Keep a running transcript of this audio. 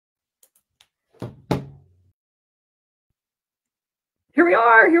Here we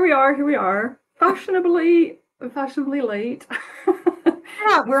are, here we are, here we are. Fashionably late.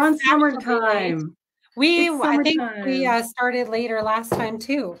 Yeah, we're on fashionably summertime. I think we started later last time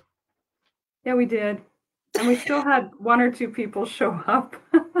too. Yeah, we did. And we still had one or two people show up.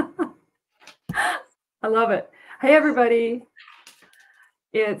 I love it. Hey, everybody.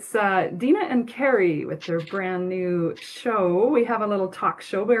 It's Deena and Cari with their brand new show. We have a little talk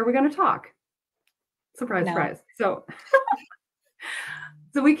show. Where are we going to talk? Surprise, No. surprise.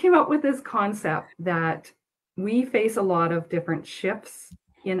 So we came up with this concept that we face a lot of different shifts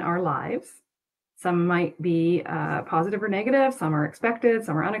in our lives. Some might be positive or negative. Some are expected.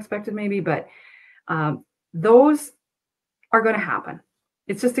 Some are unexpected, maybe. But those are going to happen.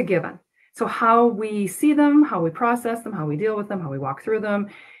 It's just a given. So how we see them, how we process them, how we deal with them, how we walk through them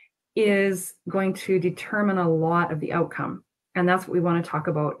is going to determine a lot of the outcome. And that's what we want to talk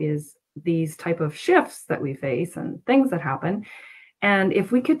about, is these type of shifts that we face and things that happen. And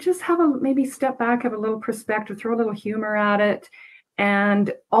if we could just have maybe step back, have a little perspective, throw a little humor at it,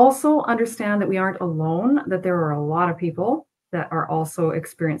 and also understand that we aren't alone, that there are a lot of people that are also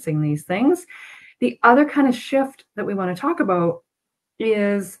experiencing these things. The other kind of shift that we want to talk about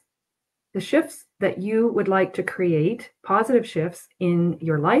is the shifts that you would like to create, positive shifts in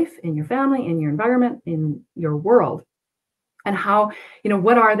your life, in your family, in your environment, in your world. And how,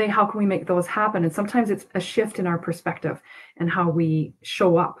 what are they? How can we make those happen? And sometimes it's a shift in our perspective and how we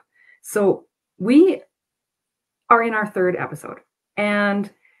show up. So we are in our third episode, and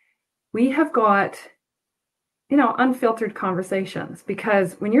we have got, unfiltered conversations,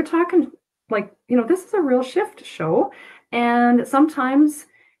 because when you're talking, this is a real shift show. And sometimes,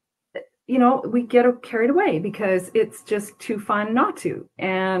 we get carried away because it's just too fun not to,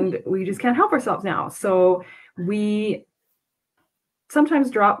 and we just can't help ourselves now. So we sometimes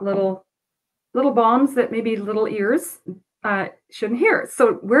drop little bombs that maybe little ears shouldn't hear.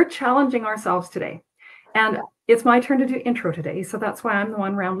 So we're challenging ourselves today. And it's my turn to do intro today. So that's why I'm the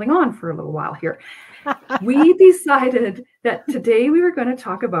one rambling on for a little while here. We decided that today we were going to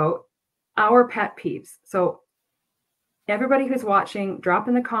talk about our pet peeves. So everybody who's watching, drop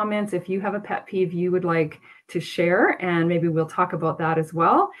in the comments if you have a pet peeve you would like to share, and maybe we'll talk about that as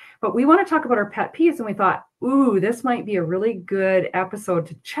well. But we want to talk about our pet peeves, and we thought, this might be a really good episode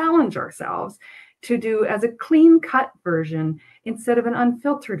to challenge ourselves to do as a clean cut version instead of an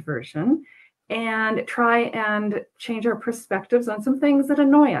unfiltered version, and try and change our perspectives on some things that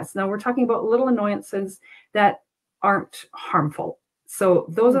annoy us. Now, we're talking about little annoyances that aren't harmful. So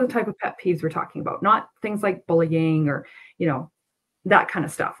those are the type of pet peeves we're talking about, not things like bullying or, that kind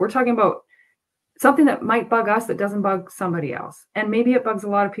of stuff. We're talking about something that might bug us that doesn't bug somebody else. And maybe it bugs a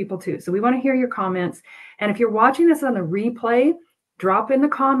lot of people too. So we want to hear your comments. And if you're watching this on the replay, drop in the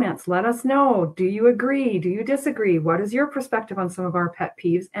comments. Let us know. Do you agree? Do you disagree? What is your perspective on some of our pet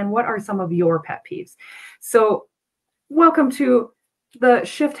peeves? And what are some of your pet peeves? So welcome to the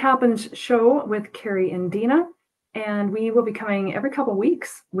Shift Happens show with Cari and Deena. And we will be coming every couple of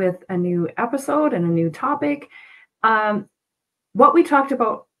weeks with a new episode and a new topic. What we talked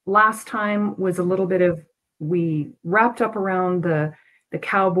about last time was a little bit of, we wrapped up around the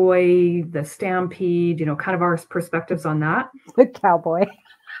cowboy, the stampede, kind of our perspectives on that. The cowboy.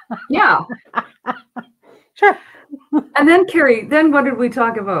 Yeah. Sure. And then, Cari, then what did we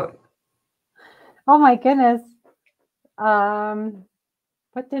talk about? Oh my goodness.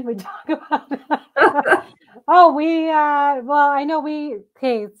 What did we talk about?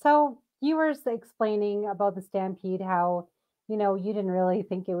 Okay, so you were explaining about the stampede, how, you didn't really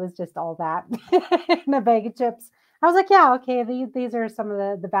think it was just all that in a bag of chips. I was like, yeah, okay, these are some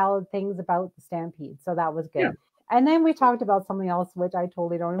of the valid things about the stampede. So that was good. Yeah. And then we talked about something else, which I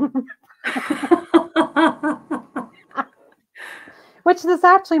totally don't remember. Which this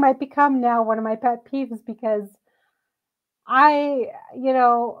actually might become now one of my pet peeves, because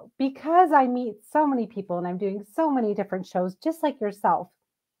because I meet so many people and I'm doing so many different shows, just like yourself,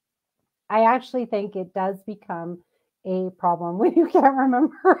 I actually think it does become a problem when you can't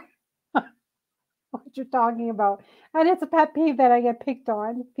remember what you're talking about. And it's a pet peeve that I get picked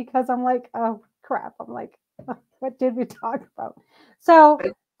on, because I'm like, oh crap. I'm like, what did we talk about? So,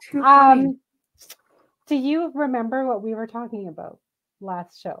 do you remember what we were talking about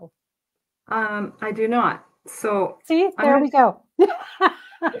last show? I do not. So see, there we go.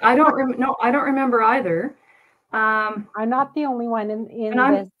 I don't remember either. I'm not the only one in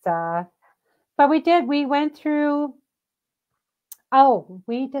this. But we went through. Oh,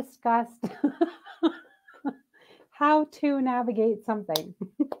 we discussed how to navigate something.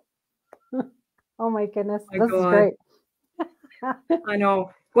 Oh my goodness, this is great. I know.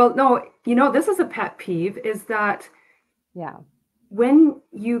 Well, no, this is a pet peeve, is that Yeah, when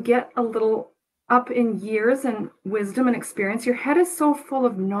you get a little up in years and wisdom and experience, your head is so full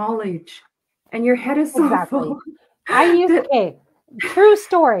of knowledge and your head is so exactly. full that, Okay, true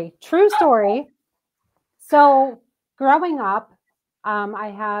story, true story. So growing up, I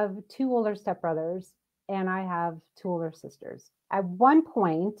have two older stepbrothers and I have two older sisters. At one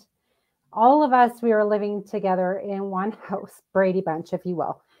point, all of us, we were living together in one house, Brady Bunch, if you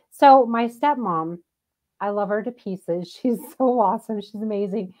will. So my stepmom, I love her to pieces. She's so awesome. She's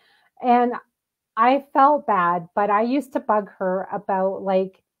amazing. And I felt bad, but I used to bug her about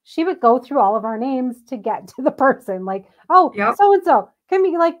like she would go through all of our names to get to the person. Like, oh, yep, so and so, come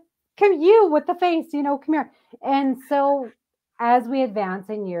you with the face, come here. And so as we advance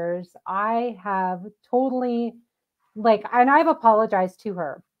in years, I have totally and I've apologized to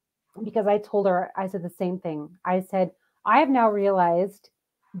her because I told her, I said the same thing. I said, I have now realized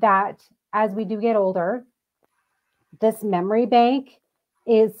that as we do get older, this memory bank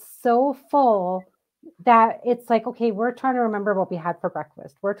is so full that it's like, okay, we're trying to remember what we had for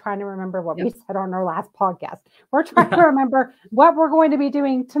breakfast. We're trying to remember what yep, we said on our last podcast. We're trying to yeah, remember what we're going to be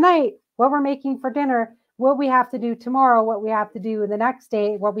doing tonight, what we're making for dinner, what we have to do tomorrow, what we have to do the next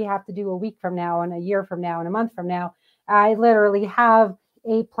day, what we have to do a week from now and a year from now and a month from now. I literally have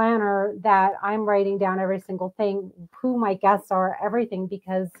a planner that I'm writing down every single thing, who my guests are, everything,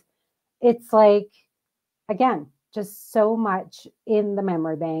 because it's like, again, just so much in the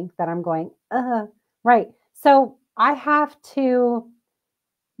memory bank that I'm going, right. So I have to,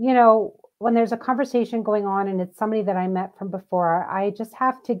 when there's a conversation going on and it's somebody that I met from before, I just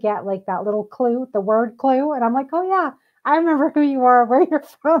have to get like that little clue, the word clue. And I'm like, oh, yeah, I remember who you are, where you're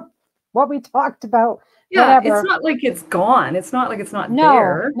from, what we talked about, yeah. It's whatever. not like it's gone. It's not like it's not No,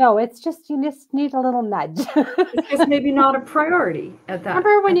 there. no, it's just you just need a little nudge. It's just maybe not a priority at that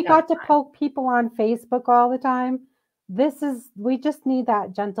Remember when at you that got to time. poke people on Facebook all the time? We just need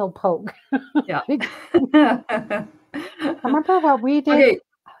that gentle poke. Yeah. Remember what we did? Okay,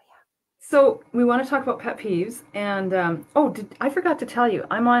 so we want to talk about pet peeves, and I forgot to tell you,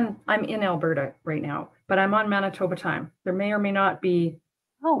 I'm in Alberta right now, but I'm on Manitoba time. There may or may not be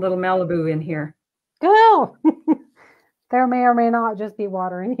a Oh, little Malibu in here. go. There may or may not just be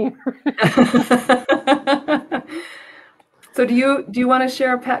water in here. So do you want to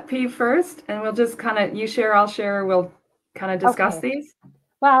share a pet peeve first, and we'll just kind of, you share, I'll share, we'll kind of discuss Okay. these.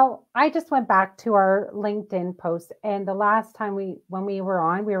 Well, I just went back to our LinkedIn post, and the last time when we were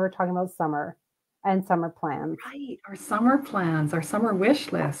on, we were talking about summer and summer plans. Right, our summer plans, our summer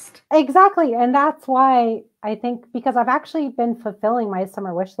wish list. Exactly. And that's why I think because I've actually been fulfilling my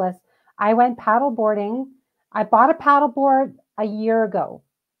summer wish list. I went paddle boarding. I bought a paddle board a year ago.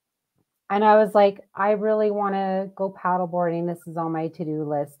 And I was like, I really want to go paddle boarding. This is on my to-do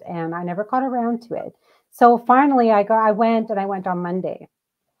list. And I never got around to it. So finally I went on Monday.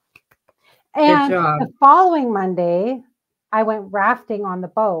 Good And job. the following Monday, I went rafting on the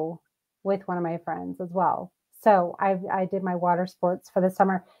Bow with one of my friends as well. So I did my water sports for the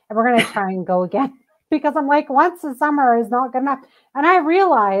summer, and we're going to try and go again because I'm like, once the summer is not good enough. And I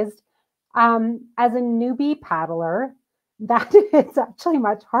realized as a newbie paddler that it's actually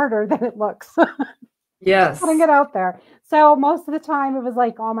much harder than it looks. Just putting Yes. it out there. So most of the time it was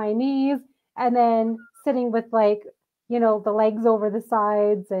like on my knees and then sitting with like, the legs over the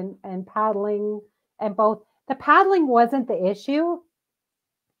sides and paddling and both. The paddling wasn't the issue.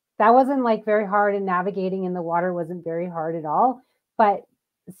 That wasn't like very hard, and navigating in the water wasn't very hard at all. But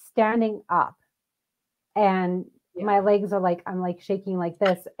standing up and Yeah. my legs are like, I'm like shaking like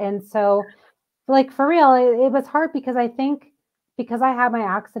this. And so like for real, it was hard because I think because I had my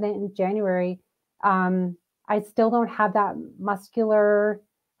accident in January, I still don't have that muscular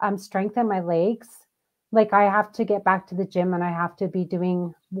strength in my legs. Like I have to get back to the gym and I have to be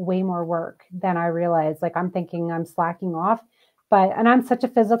doing way more work than I realize. Like I'm thinking I'm slacking off, and I'm such a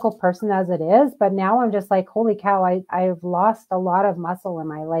physical person as it is. But now I'm just like, holy cow, I've lost a lot of muscle in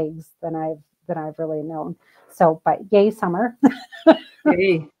my legs than I've really known. So, but yay, summer.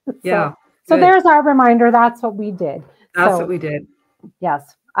 Hey. So Yeah. so Good. there's our reminder. That's what we did. That's what So we did.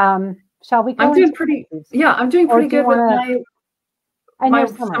 yes. Shall we I'm go doing into pretty, these? yeah, I'm doing Or pretty do you good with want to end my your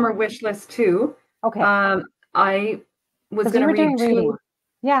summer? summer wish list too. Okay. I was Because going you to were read doing two. reading.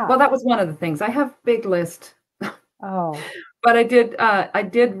 Yeah. Well, that was one of the things. I have big list, Oh, but I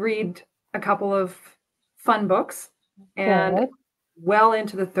did read a couple of fun books and good. well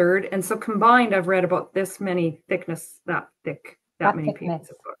into the third. And so combined, I've read about this many that That many thickness. pages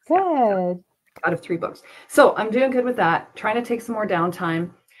of books. Yeah, Good. out of three books. So I'm doing good with that. Trying to take some more downtime.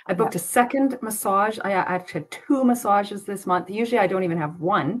 I booked a second massage. I actually had 2 massages this month. Usually I don't even have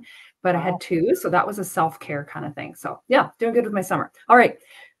one, but I Wow. had 2. So that was a self-care kind of thing. So yeah, doing good with my summer. All right.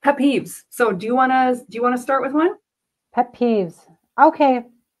 Pet peeves. So do you wanna start with one? Pet peeves. Okay.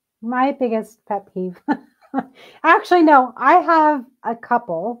 My biggest pet peeve. Actually, no, I have a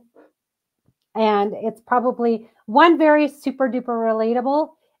couple, and it's probably one very super duper relatable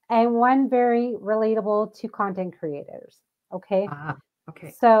and one very relatable to content creators. Okay. Ah,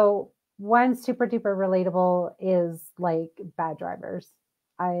 okay. So, one super duper relatable is like bad drivers.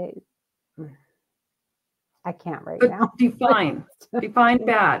 I I can't right But now. define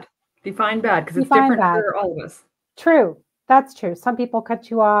bad. Define bad because You it's find different bad. for all of us. True. That's true. Some people cut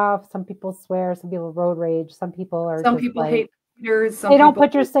you off, some people swear, some people road rage, some people are Some just people like hate leaders, some they don't people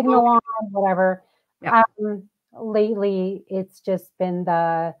put your hate signal smoking. on, whatever. Yeah. Lately, it's just been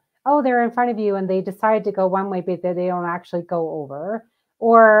oh, they're in front of you and they decide to go one way, but they don't actually go over.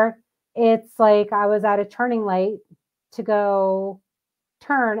 Or it's like I was at a turning light to go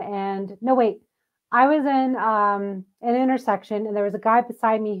turn and no, wait, I was in an intersection and there was a guy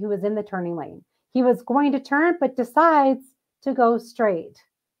beside me who was in the turning lane. He was going to turn, but decides to go straight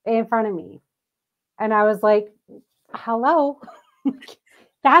in front of me. And I was like, hello.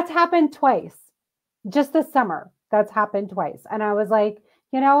 That's happened twice just this summer. That's happened twice. And I was like,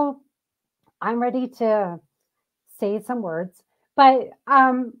 you know, I'm ready to say some words. But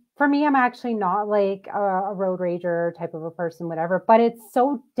for me, I'm actually not like a road rager type of a person, whatever. But it's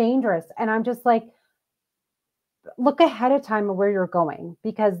so dangerous. And I'm just like, look ahead of time of where you're going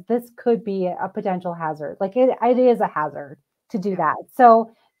because this could be a potential hazard. Like it is a hazard to do Yeah. that.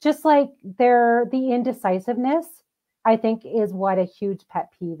 So just like the indecisiveness, I think is what a huge pet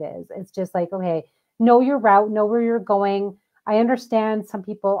peeve is. It's just like, okay, know your route, know where you're going. I understand some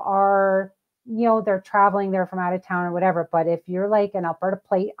people are, they're traveling, they're from out of town or whatever. But if you're like an Alberta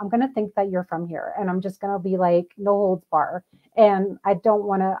plate, I'm going to think that you're from here. And I'm just going to be like, no holds bar. And I don't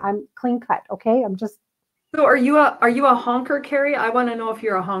want to, I'm clean cut. Okay. So are you a honker, Carrie? I want to know if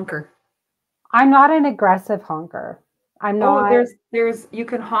you're a honker. I'm not an aggressive honker. I'm Oh, not there's you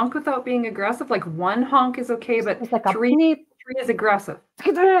can honk without being aggressive. Like one honk is okay, but just like a three beep. three is aggressive.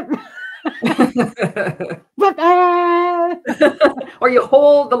 Or you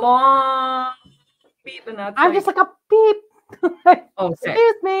hold the long beep and that's I'm just like, like a beep. okay.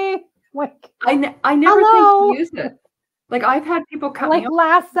 Excuse me. Like, I never think to hello. use it. Like I've had people cut me Like off.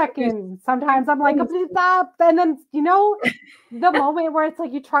 last Use second. Sometimes I'm like a things. beep stop. And then, the moment where it's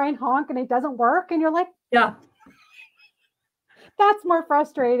like you try and honk and it doesn't work. And you're like, Yeah, that's more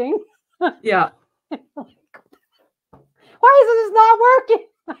frustrating. yeah. Why is this not working?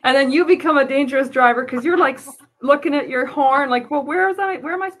 And then you become a dangerous driver because you're like looking at your horn, like, well, where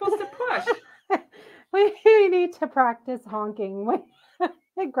am I supposed to push? We need to practice honking when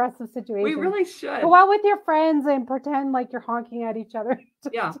aggressive We situations. really should. Go out with your friends and pretend like you're honking at each other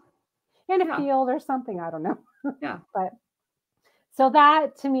Yeah, in a yeah, field or something. I don't know. yeah. But so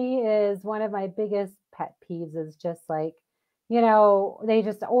that to me is one of my biggest pet peeves is just like, they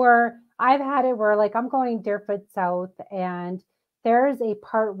just, or I've had it where like I'm going Deerfoot South and there's a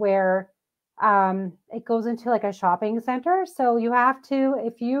part where it goes into like a shopping center. So you have to,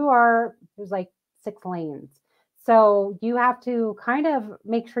 if you are, there's like 6 lanes. So you have to kind of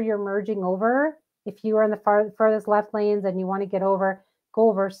make sure you're merging over. If you are in the furthest left lanes and you want to get over, go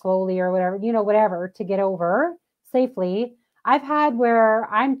over slowly or whatever, whatever to get over safely. I've had where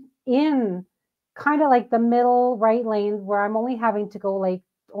I'm in kind of like the middle right lane where I'm only having to go like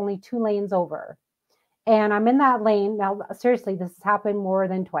only 2 lanes over. And I'm in that lane. Now, seriously, this has happened more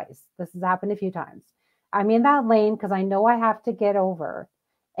than twice. This has happened a few times. I'm in that lane because I know I have to get over.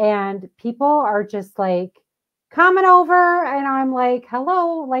 And people are just like coming over and I'm like,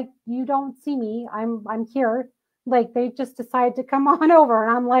 hello, like you don't see me. I'm here. Like they just decide to come on over.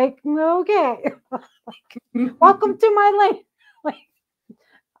 And I'm like, okay. Welcome to my lane. Like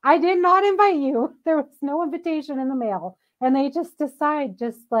I did not invite you. There was no invitation in the mail. And they just decide,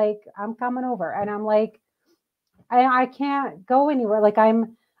 just like, I'm coming over. And I'm like, I can't go anywhere. Like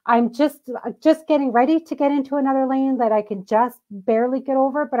I'm just getting ready to get into another lane that I can just barely get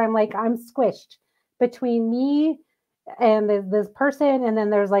over, but I'm like, I'm squished between me and this person. And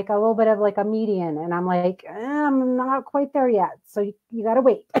then there's like a little bit of like a median. And I'm like, I'm not quite there yet. So you got to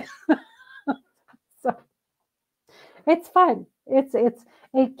wait. So it's fun.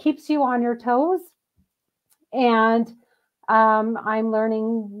 It keeps you on your toes. And I'm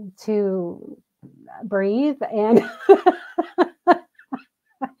learning to breathe and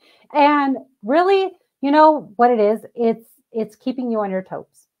and really, you know what it is? It's keeping you on your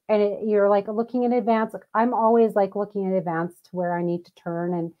toes. and you're like looking in advance. Like, I'm always like looking in advance to where I need to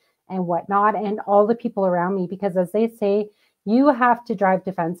turn and whatnot, and all the people around me, because as they say, you have to drive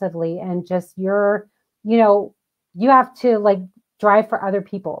defensively and just you know, you have to like drive for other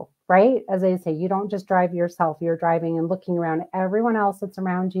people, right? As they say, you don't just drive yourself, you're driving and looking around at everyone else that's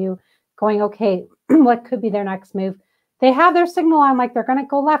around you, going, okay, what could be their next move? They have their signal on, like they're going to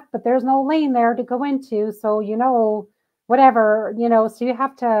go left, but there's no lane there to go into. So, whatever, so you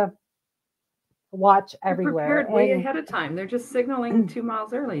have to watch They're everywhere. prepared way And ahead of time. They're just signaling 2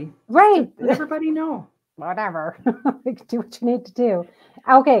 miles early. right. To let everybody know. Whatever. Do what you need to do.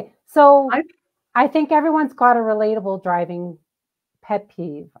 Okay. So I think everyone's got a relatable driving pet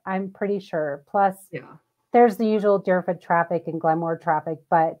peeve. I'm pretty sure. Plus, Yeah. there's the usual Deerfoot traffic and Glenmore traffic,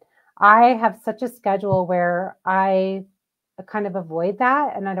 but I have such a schedule where I kind of avoid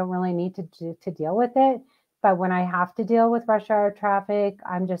that, and I don't really need to deal with it. But when I have to deal with rush hour traffic,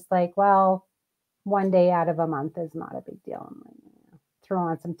 I'm just like, well, one day out of a month is not a big deal. I'm like, throw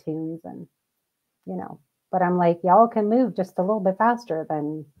on some tunes and, but I'm like, y'all can move just a little bit faster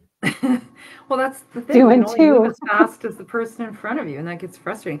than Well, that's the thing. doing You can only move two. as fast as the person in front of you, and that gets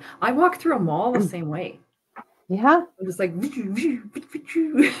frustrating. I walk through a mall the same way. Yeah. I'm just like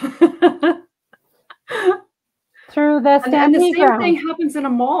Through the and the Stampede same thing ground, happens in a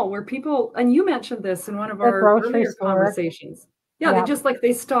mall where people, and you mentioned this in one of the our grocery earlier store. conversations. Yeah, Yeah.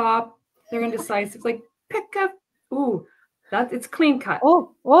 they stop, they're indecisive. It's like pick up. Ooh, it's clean cut.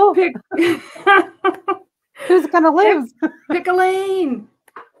 Oh, Pick. Who's gonna lose? Pick a lane.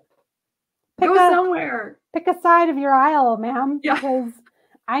 Go somewhere. Pick a side of your aisle, ma'am, Yeah. because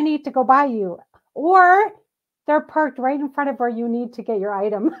I need to go by you. Or they're parked right in front of where you need to get your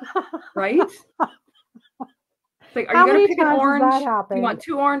item. Right? Like, are How you going many to pick an times does orange? that happen? You want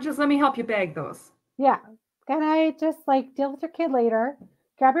 2 oranges? Let me help you bag those. Yeah. Can I just like deal with your kid later?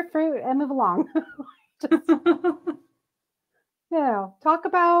 Grab your fruit and move along. Just,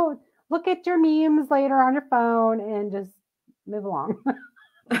 look at your memes later on your phone and just move along.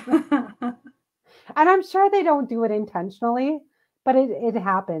 And I'm sure they don't do it intentionally, but it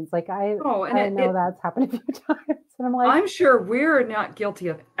happens. Like I know that's happened a few times. And I'm like, I'm sure we're not guilty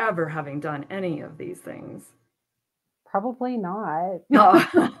of ever having done any of these things. Probably not. No.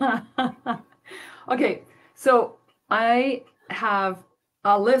 Okay, so I have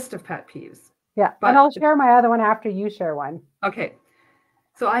a list of pet peeves. Yeah, and I'll share my other one after you share one. Okay,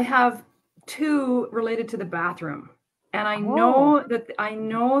 so I have 2 related to the bathroom, and I know that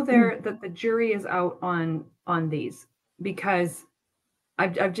the jury is out on these because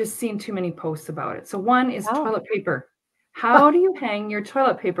I've just seen too many posts about it. So one is toilet paper. How do you hang your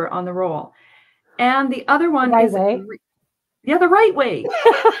toilet paper on the roll? And the other one is the right way.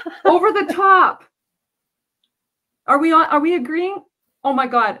 Over the top. Are we agreeing? Oh my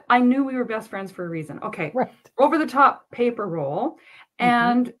God, I knew we were best friends for a reason. Okay. Right. Over the top paper roll.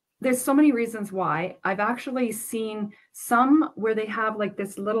 And there's so many reasons why. I've actually seen some where they have like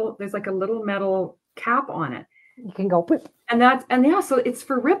there's like a little metal cap on it. You can go whip. So it's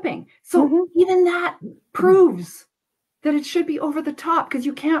for ripping. So even that proves that it should be over the top, because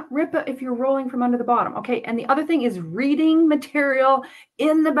you can't rip it if you're rolling from under the bottom. Okay. And the other thing is reading material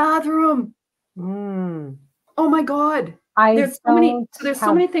in the bathroom. Oh my God. There's so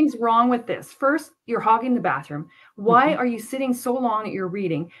many things wrong with this. First, you're hogging the bathroom. Why are you sitting so long that you're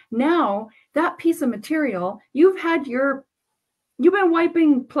reading? Now, that piece of material, you've been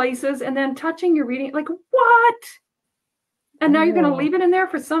wiping places and then touching your reading. Like, what? And now you're going to leave it in there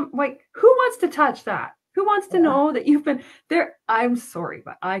for who wants to touch that? Who wants to know that you've been there? I'm sorry,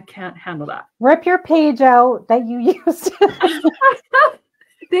 but I can't handle that. Rip your page out that you used.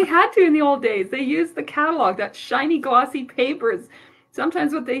 They had to in the old days. They used the catalog, that shiny, glossy papers.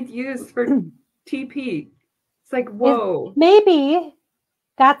 Sometimes what they'd use for TP. It's like, whoa. Maybe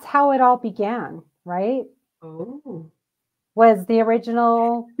that's how it all began, right? Oh. Was the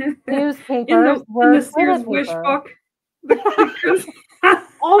original newspaper in the Sears Wish book.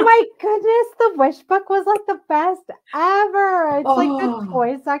 Oh my goodness, the Wish book was like the best ever. It's like the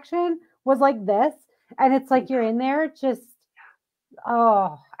toy section was like this, and it's like you're in there just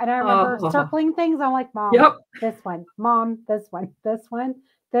and I remember circling things. I'm like, Mom, this one, Mom, this one, this one,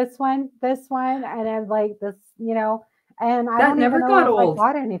 this one, this one, and I'm like this, and I don't even know if I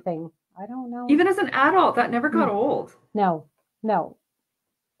bought anything. I don't know. Even as an adult, that never got old. No.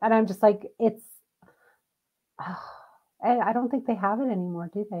 And I'm just like, it's I don't think they have it anymore,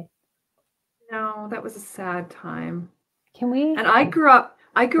 do they? No, that was a sad time. Can we? And I grew up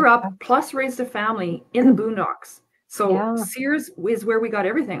plus raised a family in the boondocks. So Sears is where we got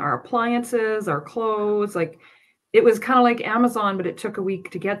everything, our appliances, our clothes, like it was kind of like Amazon, but it took a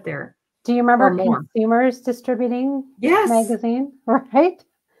week to get there Do you or remember more. consumers distributing Yes. magazine, right? Yes.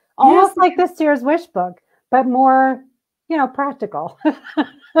 Almost like the Sears Wish book, but more, practical.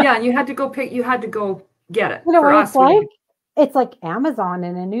 Yeah. And you had to go get it. You know For what it's us, we had like? to, It's like Amazon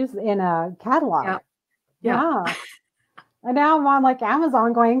in a catalog. yeah. Yeah. Yeah. And now I'm on like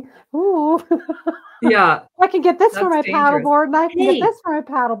Amazon going, ooh, Yeah. I can get this for That's my dangerous. paddleboard, and I can get Hey. this for my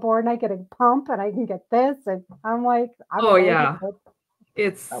paddleboard, and I get a pump, and I can get this. And I'm like, I'm Oh, so yeah.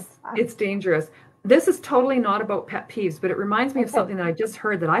 addicted. So fun. It's dangerous. This is totally not about pet peeves, but it reminds me of Okay. something that I just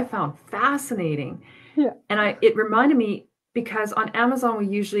heard that I found fascinating. Yeah. And it reminded me because on Amazon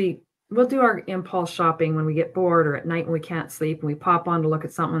we'll do our impulse shopping when we get bored or at night when we can't sleep and we pop on to look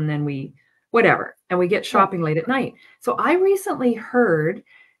at something and then we whatever and we get Yeah. shopping late at night. So I recently heard,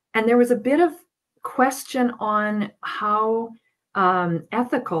 and there was a bit of question on how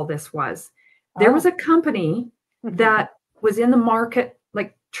ethical this was. There was Oh. a company Mhm. that was in the market,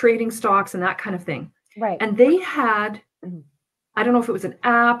 like trading stocks and that kind of thing. Right. And they had, Mhm. I don't know if it was an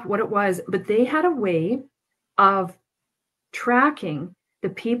app, what it was, but they had a way of tracking the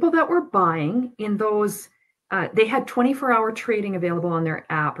people that were buying in those. They had 24-hour trading available on their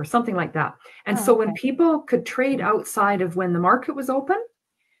app or something like that. And Oh, so when okay. people could trade outside of when the market was open,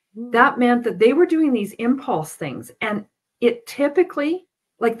 Mm. that meant that they were doing these impulse things. And it typically,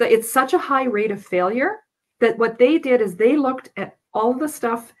 it's such a high rate of failure that what they did is they looked at all the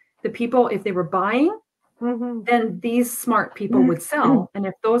stuff the people, if they were buying, Mhm. then these smart people would sell. And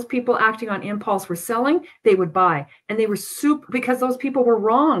if those people acting on impulse were selling, they would buy. And they were super, because those people were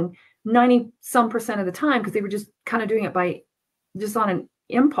wrong 90 some percent of the time because they were just kind of doing it by just on an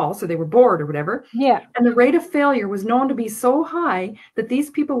impulse or they were bored or whatever. Yeah. And the rate of failure was known to be so high that these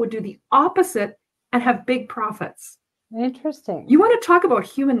people would do the opposite and have big profits. Interesting. You want to talk about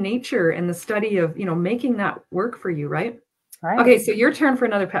human nature and the study of, making that work for you, right? Right. Okay, so your turn for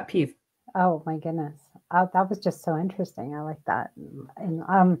another pet peeve. Oh my goodness. That was just so interesting. I like that.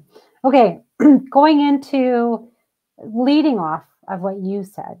 And okay, going into leading off of what you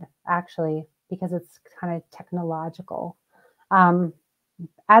said, actually, because it's kind of technological. Um,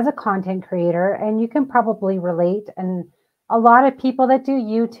 as a content creator, and you can probably relate, and a lot of people that do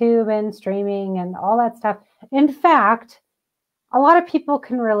YouTube and streaming and all that stuff. In fact, a lot of people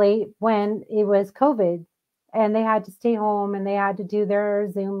can relate when it was COVID and they had to stay home and they had to do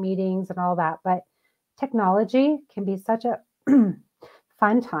their Zoom meetings and all that. But technology can be such a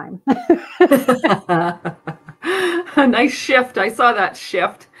fun time. A nice shift. I saw that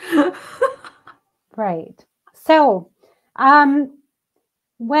shift. Right. So, um,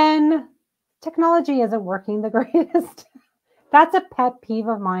 when technology isn't working the greatest, that's a pet peeve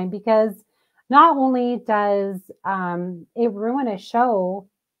of mine because not only does it ruin a show,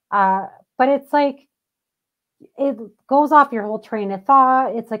 but it's like it goes off your whole train of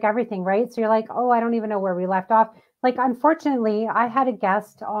thought. It's like everything, right? So you're like, oh, I don't even know where we left off. Like, unfortunately, I had a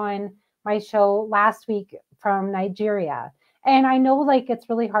guest on my show last week from Nigeria. And I know like it's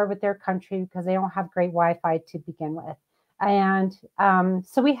really hard with their country because they don't have great Wi-Fi to begin with. And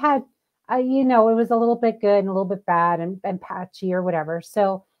so we had, it was a little bit good and a little bit bad and patchy or whatever.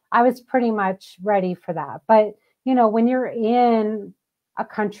 So I was pretty much ready for that. But, when you're in a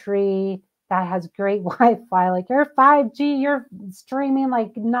country that has great Wi-Fi, like you're 5G, you're streaming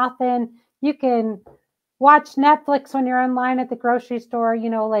like nothing. You can watch Netflix when you're online at the grocery store,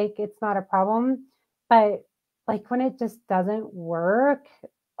 like it's not a problem. But like when it just doesn't work,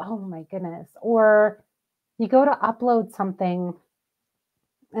 oh my goodness. Or you go to upload something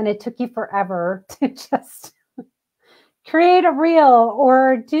and it took you forever to just create a reel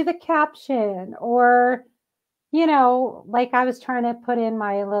or do the caption or, like I was trying to put in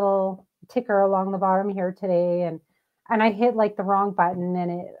my little ticker along the bottom here today and I hit like the wrong button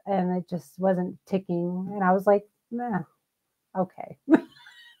and it just wasn't ticking. And I was like, nah, okay. But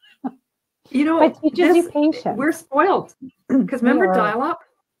it teaches you We're patience. spoiled because We remember are, dial-up?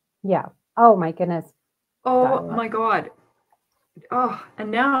 yeah. Oh my goodness. Oh Dial up. my God. Oh,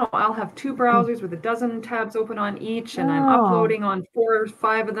 and now I'll have two browsers with a dozen tabs open on each, and I'm Oh, uploading on 4 or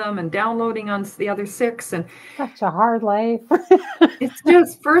 5 of them and downloading on the other 6. And such a hard life. it's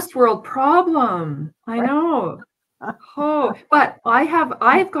just first world problem. I Right. know. Oh, but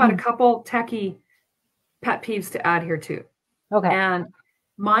I've got a couple techie pet peeves to add here too. Okay. And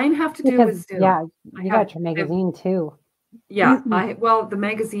mine have to do Because with Zoom. yeah, you got your magazine too. The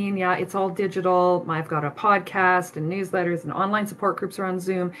magazine, yeah, it's all digital. I've got a podcast and newsletters and online support groups are on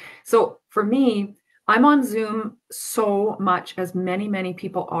Zoom. So for me, I'm on Zoom so much as many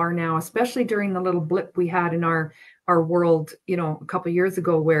people are now, especially during the little blip we had in our world, a couple of years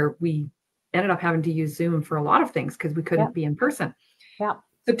ago where we ended up having to use Zoom for a lot of things because we couldn't be in person. Yeah.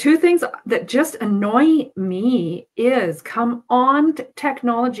 The two things that just annoy me is, come on,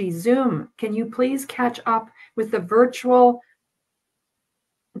 technology, Zoom, can you please catch up with the virtual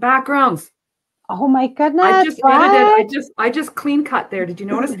backgrounds? Oh my goodness. I just edited, I just clean cut there. Did you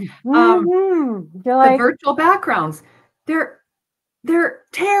notice? You're the virtual backgrounds, they're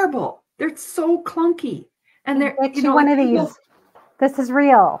terrible. They're so clunky. And they're, get you one of these. This is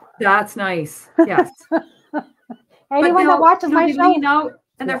real. That's nice. Yes. Anyone that watches my they show, lean out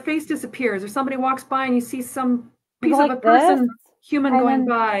and their face disappears, or somebody walks by and you see some piece of a person, human going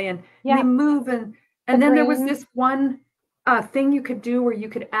by, and they move, and then there was this one thing you could do where you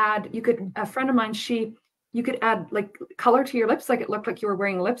could add, a friend of mine, you could add like color to your lips, like it looked like you were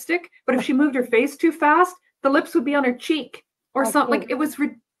wearing lipstick, but if she moved her face too fast, the lips would be on her cheek or something. Like, it was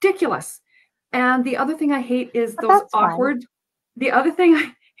ridiculous. And the other thing I hate is those awkward, the other thing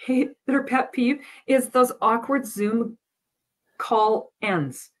I hate that are pet peeve is those awkward Zoom call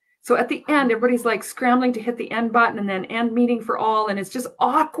ends. So at the end, everybody's like scrambling to hit the end button and then end meeting for all. And it's just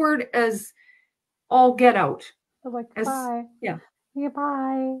awkward as all get out. Like, bye. Yeah. Yeah,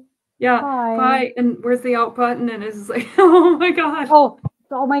 bye. Yeah. Bye. And where's the out button? And it's like, oh my God.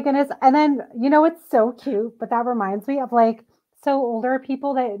 Oh my goodness. And then, it's so cute, but that reminds me of like, so older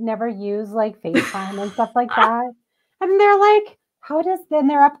people that never use like FaceTime and stuff like that. And they're like, then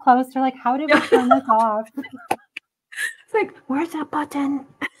they're up close. They're like, how did we turn this off? It's like, where's that button?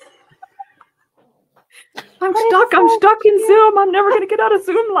 I'm stuck in Zoom. I'm never going to get out of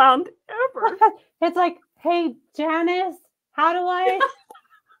Zoom land ever. It's like, hey, Janice, how do I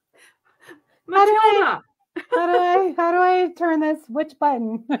turn this? Which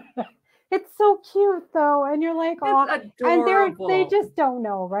button? It's so cute though. And you're like, oh, and they just don't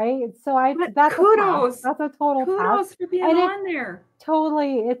know, right? So that's kudos. That's a total kudos for being on there.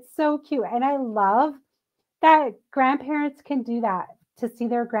 Totally. It's so cute. And I love that grandparents can do that to see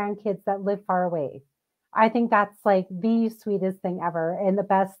their grandkids that live far away. I think that's like the sweetest thing ever and the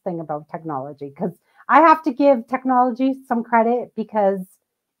best thing about technology, because I have to give technology some credit because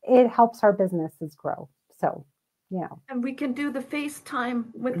it helps our businesses grow. So, And we can do the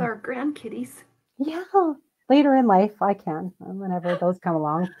FaceTime with our grandkitties. Yeah. Later in life, I can, whenever those come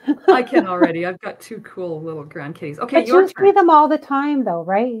along. I can already. I've got two cool little grandkitties. Okay, but you see them all the time though,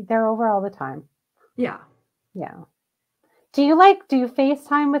 right? They're over all the time. Yeah. Yeah. Do you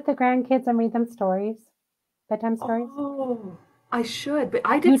FaceTime with the grandkids and read them stories? Bedtime stories? Oh, I should, but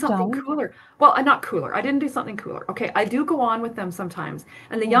I did something cooler. Well, not cooler. I didn't do something cooler. Okay, I do go on with them sometimes.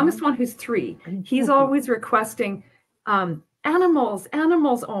 And the youngest one, who's 3, he's always requesting animals,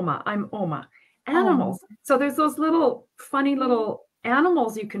 Oma. I'm Oma. Animals. So there's those little funny little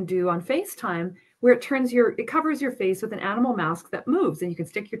animals you can do on FaceTime where it covers your face with an animal mask that moves, and you can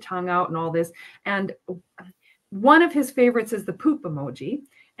stick your tongue out and all this. And one of his favorites is the poop emoji.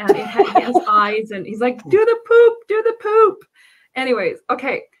 And he has eyes, and he's like, do the poop. Anyways,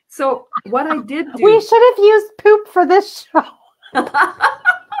 okay. So what I did do. We should have used poop for this show.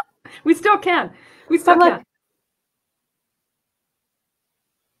 We still can. Can.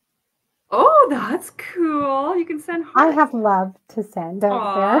 Oh, that's cool. You can send hearts. I have love to send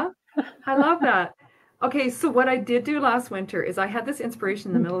out there. I love that. Okay, so what I did do last winter is I had this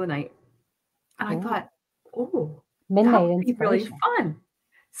inspiration in the middle of the night. And I thought, midnight that would be really fun.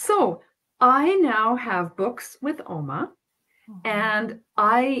 So I now have books with Oma. And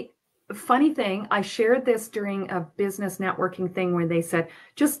funny thing, I shared this during a business networking thing where they said,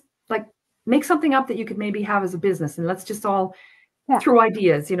 just like make something up that you could maybe have as a business, and let's just all throw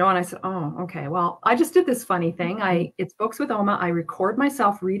ideas, And I said, oh, okay. Well, I just did this funny thing. It's books with Oma. I record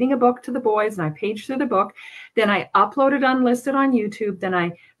myself reading a book to the boys, and I page through the book. Then I upload it unlisted on YouTube. Then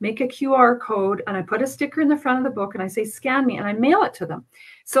I make a QR code, and I put a sticker in the front of the book, and I say, scan me, and I mail it to them.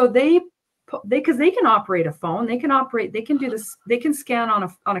 So because they can operate a phone, they can do this, they can scan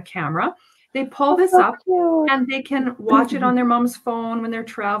on a camera. They pull this up, and they can watch it on their mom's phone when they're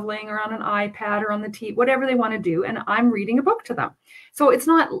traveling, or on an iPad, or on the TV, whatever they want to do. And I'm reading a book to them. So it's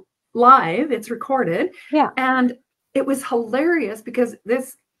not live, it's recorded. Yeah. And it was hilarious because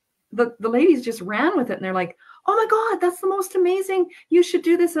the ladies just ran with it, and they're like, oh my God, that's the most amazing. You should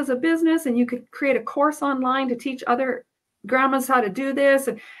do this as a business, and you could create a course online to teach other grandmas how to do this,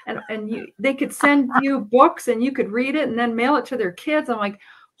 and they could send you books, and you could read it and then mail it to their kids. I'm like,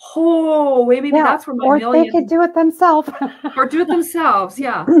 maybe that's where my million. Or they could do it themselves. Or do it themselves,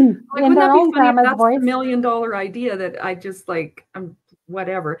 yeah. Like, wouldn't that be funny if that's the $1 million idea that I just like,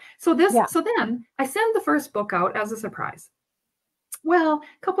 whatever. So then I send the first book out as a surprise. Well,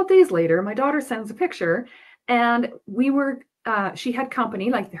 a couple of days later, my daughter sends a picture, and we were she had company,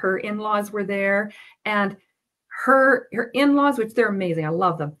 like her in-laws were there, and her in-laws, which they're amazing, I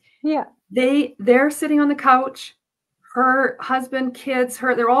love them. Yeah. They're sitting on the couch, her husband, kids,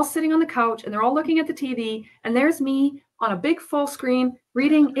 they're all sitting on the couch and they're all looking at the TV, and there's me on a big full screen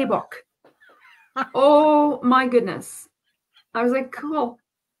reading a book. Oh my goodness. I was like, cool.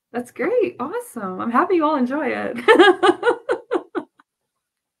 That's great. Awesome. I'm happy you all enjoy it.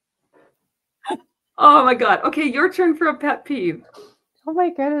 Oh my God. Okay, your turn for a pet peeve. Oh my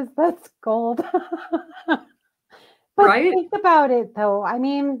goodness, that's gold. But Right? think about it though. I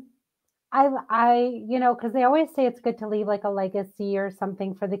mean, because they always say it's good to leave like a legacy or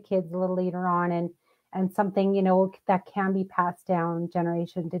something for the kids a little later on, and something, that can be passed down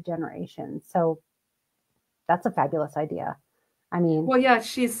generation to generation. So that's a fabulous idea. I mean, Well, yeah,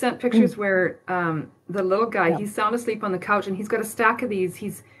 she sent pictures where the little guy, yeah, he's sound asleep on the couch and he's got a stack of these.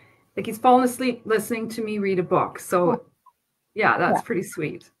 He's fallen asleep listening to me read a book. So yeah, yeah, that's pretty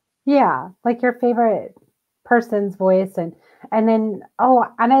sweet. yeah, like your favorite person's voice, and then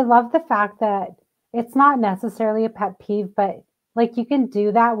and I love the fact that it's not necessarily a pet peeve, but like you can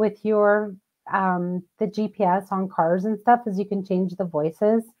do that with your the GPS on cars and stuff, is you can change the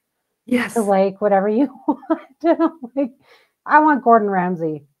voices to Yes. like whatever you want. And I'm like, I want Gordon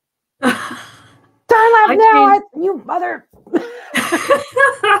Ramsay. Turn left I now, changed you mother.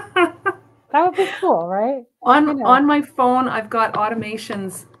 That would be cool, right? on my phone. I've got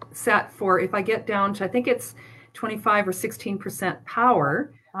automations set for if I get down to, I think it's 25 or 16%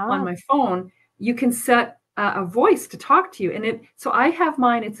 power on Ah, my phone, you can set a voice to talk to you. So I have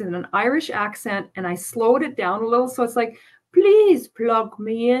mine, it's in an Irish accent, and I slowed it down a little. So it's like, please plug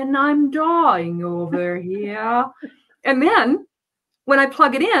me in. I'm dying over here. And then when I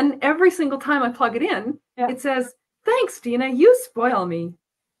plug it in, every single time I plug it in, yeah. it says, thanks, Dina, you spoil me.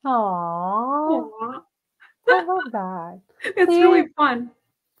 Aw, Aw. I love that. It's See, really fun.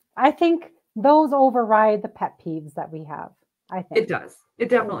 I think those override the pet peeves that we have. I It think does. It it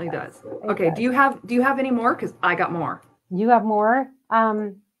definitely does. does. It Okay, does. do you have any more? Because I got more. You have more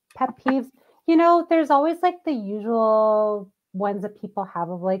pet peeves. There's always like the usual ones that people have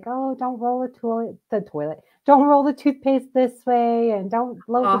of like, oh, don't roll the toilet. Don't roll the toothpaste this way, and don't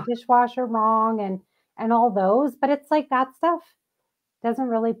load the Oh, dishwasher wrong, and all those. But it's like that stuff doesn't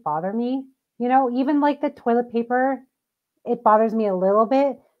really bother me. Even like the toilet paper, it bothers me a little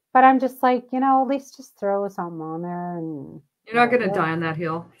bit, but I'm just like, at least just throw something on there and you're not going to whatever. die on that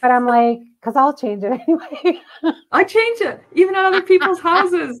hill. But I'm like, because I'll change it anyway. I change it, even at other people's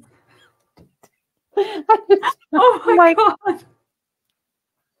houses. Oh I'm my like, God.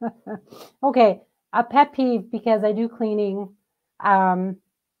 okay, a pet peeve because I do cleaning, um,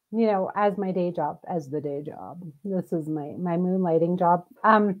 as my day job, as the day job. This is my moonlighting job.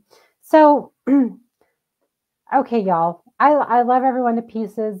 So okay, y'all, I love everyone to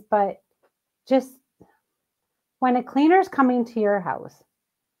pieces, but just when a cleaner's coming to your house,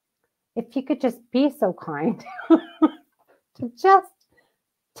 if you could just be so kind to just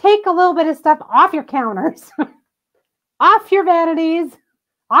take a little bit of stuff off your counters, off your vanities,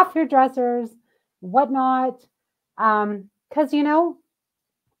 off your dressers, whatnot. Because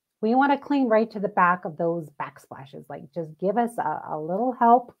we want to clean right to the back of those backsplashes. Like, just give us a little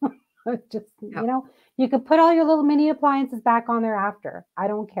help. Just, Yep. you could put all your little mini appliances back on there after. I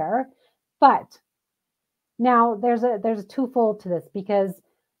don't care. But now there's a twofold to this, because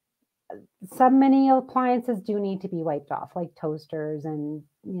some mini appliances do need to be wiped off, like toasters, and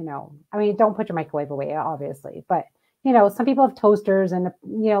I mean, don't put your microwave away, obviously, but some people have toasters, and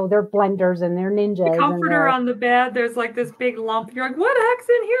their blenders and their The ninjas and comforter their on the bed, there's like this big lump. And you're like, what the heck's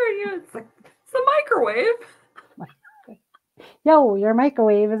in here? And it's like, it's the microwave. your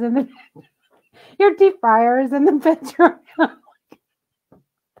microwave is in the your deep fryer is in the bedroom.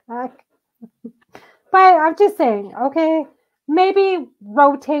 But I'm just saying, okay, maybe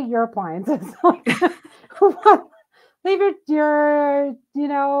rotate your appliances. Leave your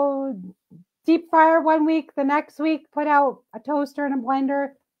deep fryer one week, the next week put out a toaster and a blender.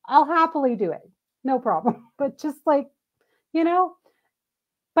 I'll happily do it, no problem. But just like, you know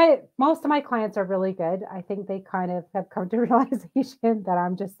but most of my clients are really good. I think they kind of have come to realization that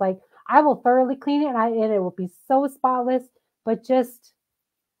I'm just like, I will thoroughly clean it, and it will be so spotless. But just,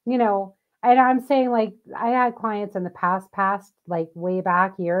 you know and I'm saying, like, I had clients in the past, like way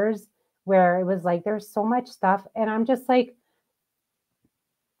back years, where it was like there's so much stuff, and I'm just like,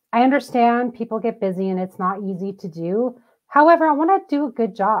 I understand people get busy and it's not easy to do. However, I want to do a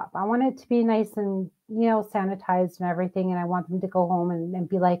good job. I want it to be nice and, sanitized and everything. And I want them to go home and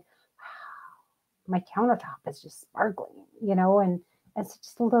be like, my countertop is just sparkling, and it's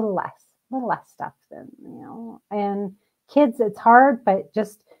just a little less stuff than, and kids, it's hard, but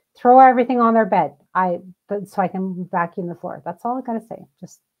just throw everything on their bed. So I can vacuum the floor. That's all I gotta say.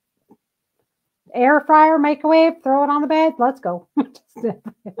 Just air fryer, microwave, throw it on the bed. Let's go.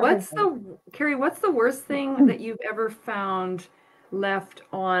 Cari, what's the worst thing that you've ever found left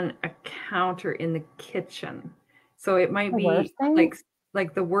on a counter in the kitchen? So it might be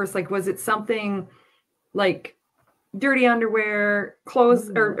like the worst, like was it something like dirty underwear,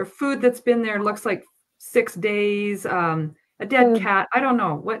 clothes, or food that's been there, looks like 6 days, a dead cat. I don't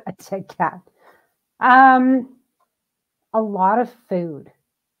know what. A dead cat. A lot of food,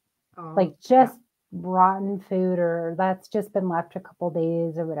 like just rotten food, or that's just been left a couple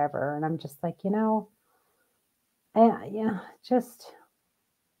days or whatever. And I'm just like, just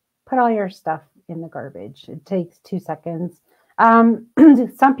put all your stuff in the garbage. It takes 2 seconds.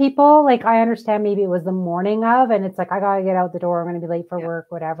 Some people, like, I understand maybe it was the morning of, and it's like, I gotta get out the door. I'm going to be late for work,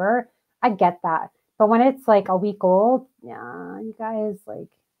 whatever. I get that. But when it's like a week old, you guys, like,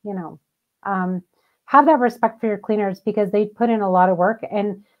 have that respect for your cleaners, because they put in a lot of work.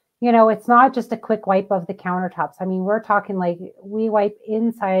 And, it's not just a quick wipe of the countertops. I mean, we're talking like we wipe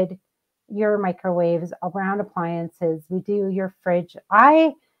inside your microwaves, around appliances. We do your fridge.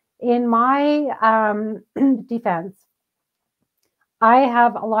 In my defense, I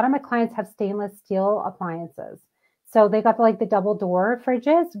have a lot of my clients have stainless steel appliances. So they got like the double door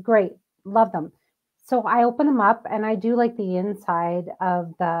fridges. Great. Love them. So I open them up and I do like the inside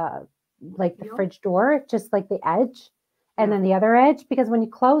of the fridge door, just like the edge and then the other edge, because when you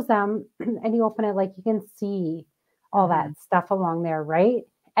close them and you open it, like you can see all that stuff along there. Right.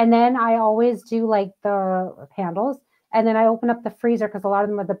 And then I always do like the handles, and then I open up the freezer, because a lot of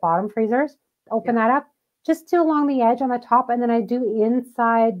them are the bottom freezers. Open that up, just do along the edge on the top, and then I do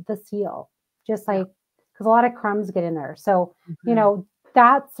inside the seal, just like, because a lot of crumbs get in there. So,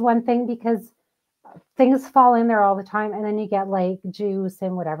 that's one thing, because things fall in there all the time, and then you get like juice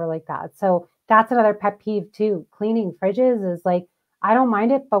and whatever like that. So that's another pet peeve too. Cleaning fridges is like, I don't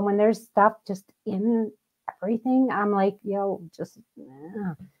mind it, but when there's stuff just in everything, I'm like, just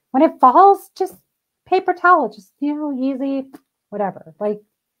when it falls, just paper towel, just easy, whatever. Like,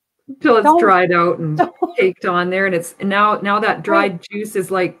 till it's dried out and caked on there, and it's now that dried juice is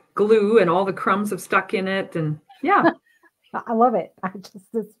like glue, and all the crumbs have stuck in it, and I love it.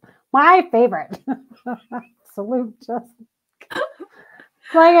 It's my favorite. Salute, just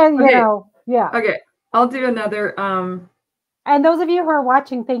like Okay, I'll do another. And those of you who are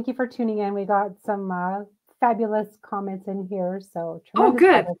watching, thank you for tuning in. We got some fabulous comments in here, so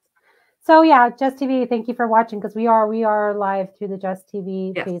good. Comments. So Just TV, thank you for watching, because we are live through the Just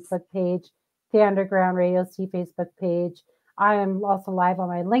TV Facebook page, the Underground Radio C Facebook page. I am also live on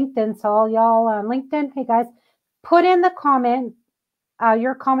my LinkedIn. So all y'all on LinkedIn, hey guys, put in the comment,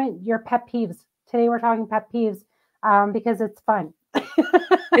 your pet peeves. Today we're talking pet peeves because it's fun.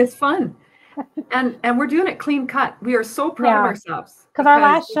 It's fun. And we're doing it clean cut. We are so proud of ourselves. Because our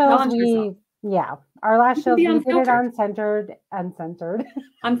last show, our last show, we did it uncensored.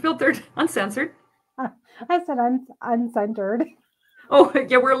 Unfiltered, uncensored. I said uncensored. Oh,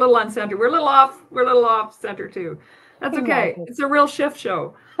 yeah, we're a little uncensored. We're a little off center too. That's okay. It's a real shift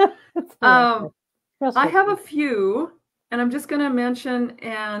show. I have a few, and I'm just going to mention,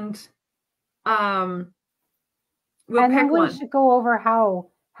 and we'll pick one. We should go over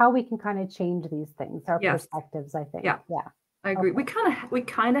how we can kind of change these things, our perspectives, I think. Yeah, I agree. We kind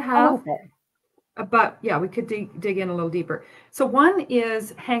of have, but we could dig in a little deeper. So one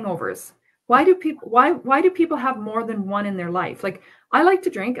is hangovers. Why do people have more than one in their life? Like, I like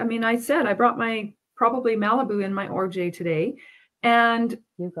to drink. I mean, I said I brought my probably Malibu in my OJ today, but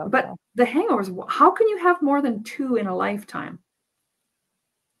the hangovers. How can you have more than two in a lifetime?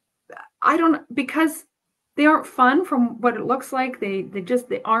 I don't, because they aren't fun from what it looks like.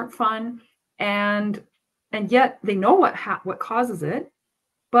 They aren't fun, and yet they know what causes it.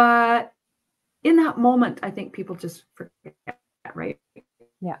 But in that moment, I think people just forget, right?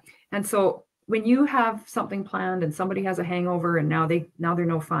 Yeah. And so when you have something planned and somebody has a hangover and now they're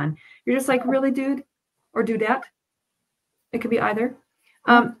no fun, you're just like, really, dude or dudette? It could be either.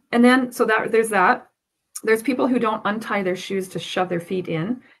 And then so that there's that. There's people who don't untie their shoes to shove their feet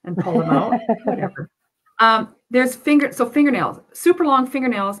in and pull them out. Whatever. There's fingernails, super long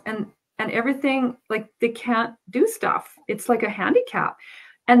fingernails, and everything, like they can't do stuff. It's like a handicap.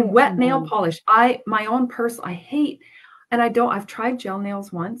 And wet nail polish. My own person, I hate, and I've tried gel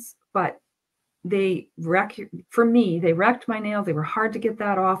nails once, but they wrecked my nails. They were hard to get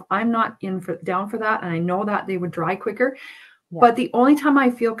that off. I'm not down for that. And I know that they would dry quicker. Yeah. But the only time I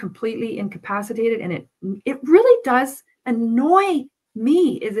feel completely incapacitated, and it really does annoy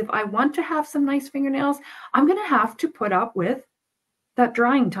me is if I want to have some nice fingernails, I'm going to have to put up with that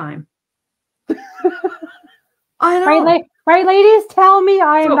drying time. I know. Right, ladies, tell me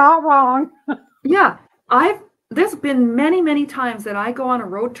I am So, not wrong. yeah, there's been many, many times that I go on a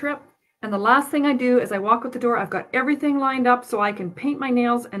road trip and the last thing I do is I walk out the door, I've got everything lined up so I can paint my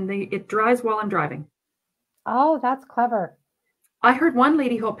nails and it dries while I'm driving. Oh, that's clever. I heard one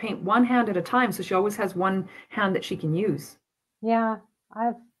lady who'll paint one hand at a time, so she always has one hand that she can use. Yeah,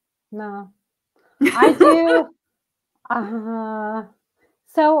 no, I do.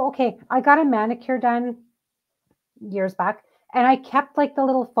 So, okay, I got a manicure done years back, and I kept like the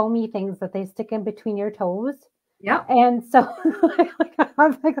little foamy things that they stick in between your toes. Yeah. And so I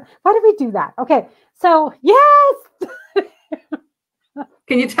was like, why did we do that? Okay, so yes.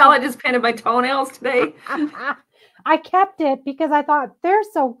 Can you tell I just painted my toenails today? I kept it because I thought they're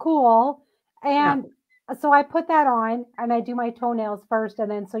so cool. And so I put that on and I do my toenails first. And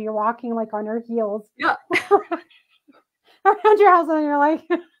then so you're walking like on your heels Yeah. around your house and you're like,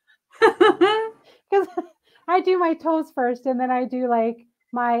 because I do my toes first and then I do like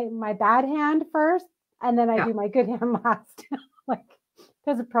my bad hand first and then I do my good hand last. Like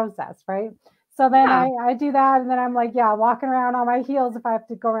there's a process, right? So then I do that and then I'm like, yeah, walking around on my heels if I have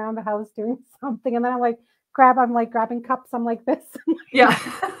to go around the house doing something. And then I'm like grabbing cups. I'm like this. Yeah.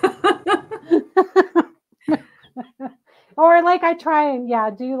 Or like I try and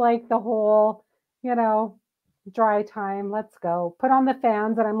do like the whole, dry time. Let's go. Put on the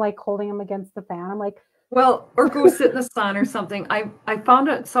fans and I'm like holding them against the fan. I'm like, well, or go sit in the sun or something. I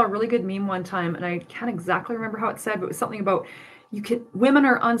saw a really good meme one time and I can't exactly remember how it said, but it was something about women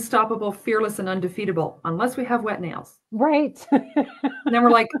are unstoppable, fearless, and undefeatable unless we have wet nails. Right. And then we're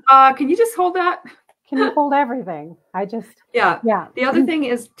like, can you just hold that? Can you hold everything? Yeah. The other thing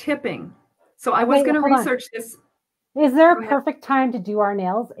is tipping. So I was going to research this. Is there a perfect time to do our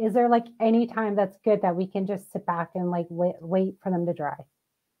nails? Is there like any time that's good that we can just sit back and like wait for them to dry?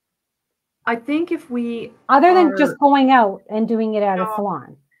 I think if we other than just going out and doing it at a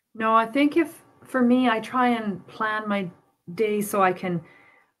salon. No, I think for me, I try and plan my day so I can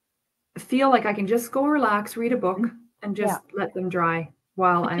feel like I can just go relax, read a book, and just let them dry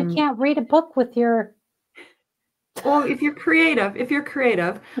while you can't read a book with your. Well, if you're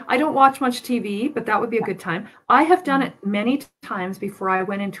creative, I don't watch much TV, but that would be a good time. I have done it many times before I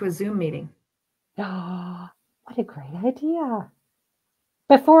went into a Zoom meeting. Oh, what a great idea.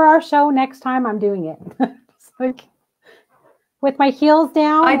 Before our show next time, I'm doing it. Just like with my heels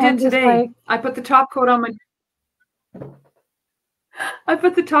down. I did today. I put the top coat on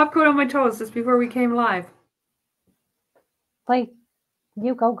my toes just before we came live. Like,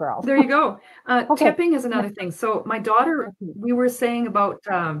 you go, girl. There you go. Tipping is another thing. So my daughter, we were saying about,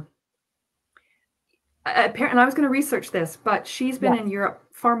 and I was going to research this, but she's been in Europe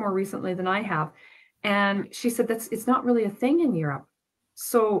far more recently than I have. And she said it's not really a thing in Europe.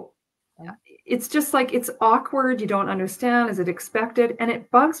 So it's just like, it's awkward. You don't understand. Is it expected? And it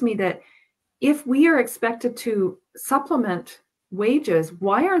bugs me that if we are expected to supplement wages,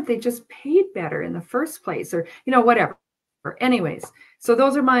 why aren't they just paid better in the first place? Or, whatever. Anyways, so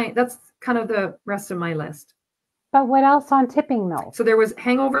that's kind of the rest of my list. But what else on tipping though? So there was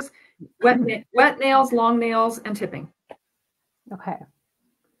hangovers, wet nails, long nails, and tipping. Okay.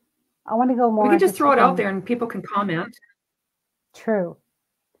 I want to go more. We can just throw it out there and people can comment. True.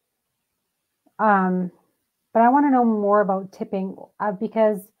 But I want to know more about tipping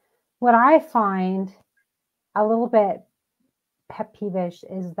because what I find a little bit pet peevish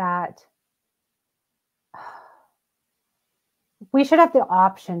is that we should have the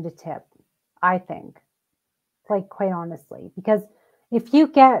option to tip, I think, like quite honestly, because if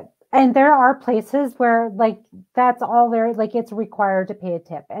you and there are places where like that's all there, like it's required to pay a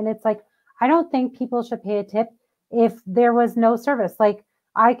tip. And it's like, I don't think people should pay a tip if there was no service. Like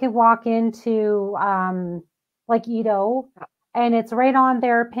I could walk into like Edo and it's right on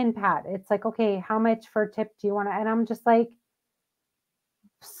their pin pad. It's like, okay, how much for a tip do you want to? And I'm just like,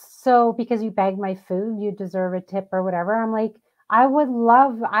 so because you bagged my food, you deserve a tip or whatever. I'm like, I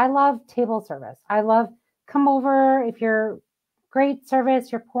love table service. I love come over if you're great service,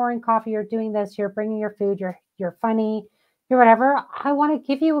 you're pouring coffee, you're doing this, you're bringing your food, you're funny, you're whatever. I want to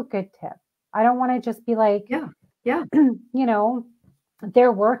give you a good tip. I don't want to just be like,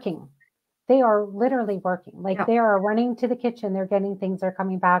 they're working. They are literally working. Like they are running to the kitchen, they're getting things, they're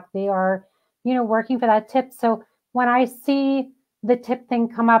coming back. They are, working for that tip. So when I see the tip thing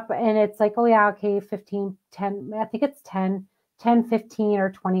come up and it's like, oh yeah, okay, 15, 10, I think it's 10, 15 or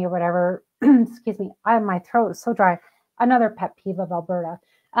 20 or whatever. Excuse me. My throat is so dry. Another pet peeve of Alberta.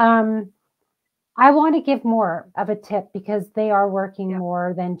 I'm I want to give more of a tip because they are working Yeah.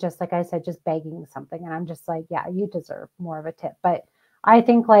 more than just, like I said, just begging something. And I'm just like, yeah, you deserve more of a tip. But I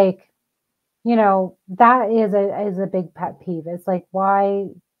think like, that is a big pet peeve. It's like, why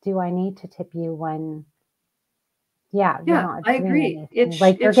do I need to tip you when, yeah, you're Yeah, not I doing agree. anything?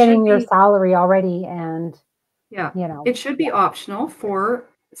 Like you're It should getting your be, salary already and, yeah, it should yeah. be optional for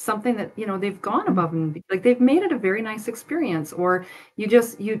something that, they've gone Mm. above and like they've made it a very nice experience, or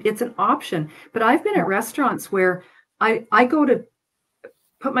it's an option. But I've been Yeah. at restaurants where I go to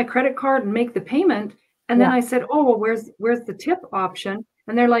put my credit card and make the payment, and then Yeah. I said, "Oh, well, where's the tip option?"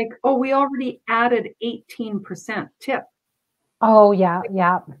 And they're like, "Oh, we already added 18% tip." Oh, yeah.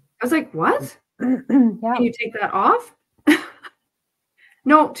 Yeah. I was like, "What? Yeah. Can you take that off?"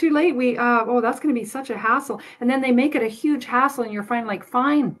 No, too late. Oh, that's going to be such a hassle. And then they make it a huge hassle, and you're fine, like,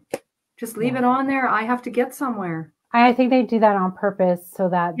 fine, just leave Yeah. it on there. I have to get somewhere. I think they do that on purpose so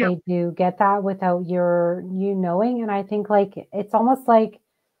that Yep. they do get that without you knowing. And I think like it's almost like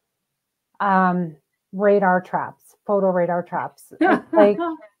um radar traps, photo radar traps. It's like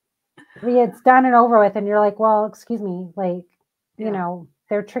it's done and over with, and you're like, well, excuse me, like, Yeah.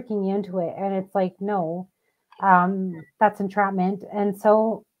 they're tricking you into it. And it's like, no, that's entrapment. And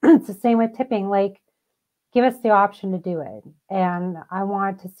so it's the same with tipping. Like, give us the option to do it. And I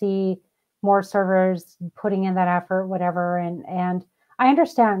want to see more servers putting in that effort, whatever. And I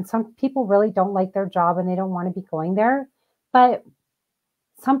understand some people really don't like their job and they don't want to be going there. But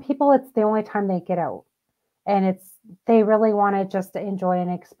some people, it's the only time they get out. And they really want to just enjoy an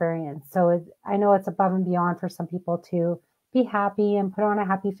experience. So I know it's above and beyond for some people to be happy and put on a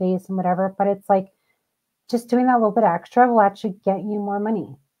happy face and whatever. But it's like just doing that little bit extra will actually get you more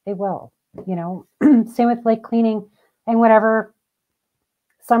money. They will, same with like cleaning and whatever.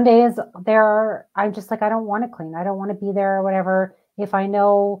 Some days I'm just like, I don't want to clean. I don't want to be there or whatever. If I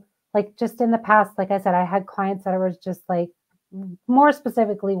know, like just in the past, like I said, I had clients that was just like, more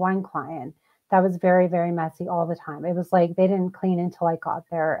specifically one client that was very, very messy all the time. It was like they didn't clean until I got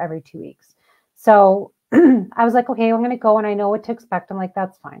there every 2 weeks. So I was like, okay, I'm going to go and I know what to expect. I'm like,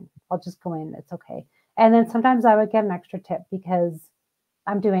 that's fine. I'll just go in. It's okay. And then sometimes I would get an extra tip because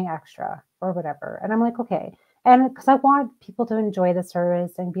I'm doing extra or whatever. And I'm like, okay. And because I want people to enjoy the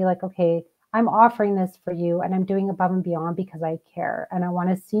service and be like, okay, I'm offering this for you and I'm doing above and beyond because I care and I want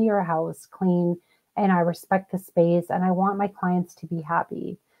to see your house clean and I respect the space and I want my clients to be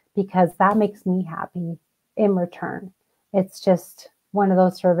happy because that makes me happy in return. It's just one of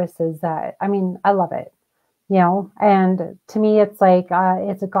those services that, I mean, I love it, and to me, it's like,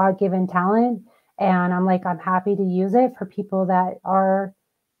 it's a God-given talent. And I'm like, I'm happy to use it for people that are,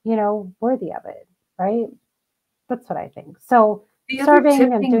 worthy of it. Right. That's what I think. So The other serving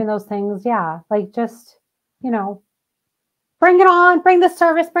and tipping, doing those things. Yeah. Like just, bring it on, bring the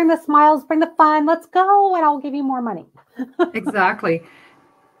service, bring the smiles, bring the fun. Let's go. And I'll give you more money. exactly.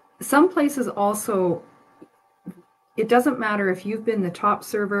 Some places also, it doesn't matter if you've been the top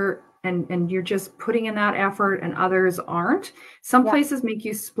server and you're just putting in that effort and others aren't. Some Yeah. places make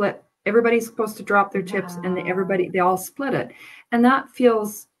you split. Everybody's supposed to drop their tips and Wow. they all split it. And that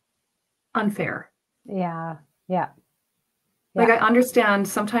feels unfair. Yeah. Yeah. Like, Yeah. I understand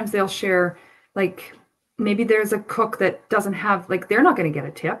sometimes they'll share, like, maybe there's a cook that doesn't have, like, they're not going to get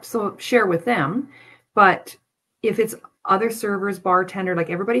a tip, so share with them. But if it's other servers, bartender,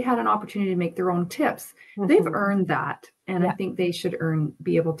 like everybody had an opportunity to make their own tips, they've Hmm. earned that. And I Yeah. think they should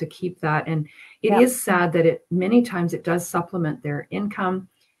be able to keep that. And it Yeah. is sad that many times it does supplement their income.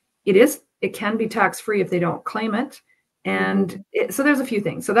 It can be tax free if they don't claim it. Hmm. And so there's a few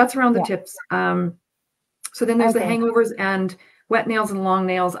things. So that's around the Yeah. tips. So then I there's the agree. hangovers and wet nails and long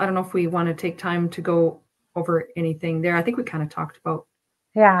nails. I don't know if we want to take time to go over anything there. I think we kind of talked about.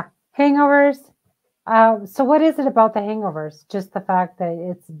 Yeah. Hangovers. So what is it about the hangovers? Just the fact that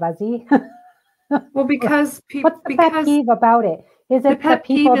it's buzzy? Well, What's the pet because peeve about it? Is the it the pet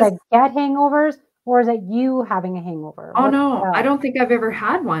peeve people is, that get hangovers or is it you having a hangover? oh What's no, I the don't think I've ever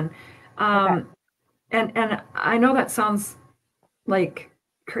had one. okay? Um, and I know that sounds like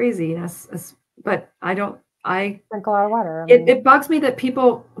craziness, but I don't. Drink a lot of water. I mean, It bugs me that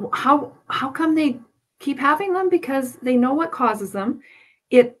people, how come they keep having them, because they know what causes them.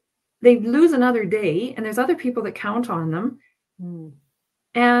 It They lose another day, and there's other people that count on them. mm,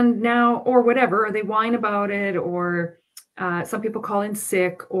 And now, or whatever, or they whine about it, or some people call in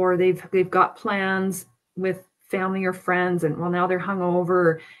sick, or they've got plans with family or friends, and well, now they're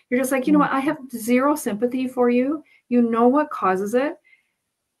hungover. You're just like, you know mm, what? I have zero sympathy for you. You know what causes it.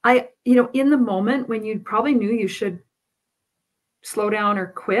 In the moment when you probably knew you should slow down or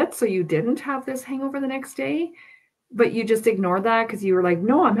quit, so you didn't have this hangover the next day. but you just ignored that because you were like,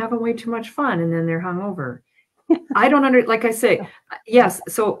 no, I'm having way too much fun. And then they're hungover. I don't like I say, yes.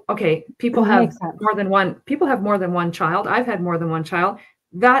 So, okay, people have more than one child. I've had more than one child.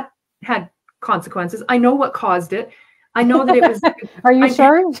 That had consequences. I know what caused it. I know that it was. Are you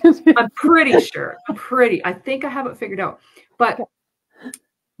sure? I'm pretty sure. I think I have it figured out. But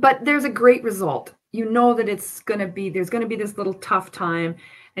there's a great result. You know that there's going to be this little tough time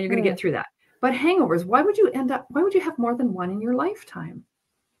and you're going to get through that. But hangovers, why would you have more than one in your lifetime?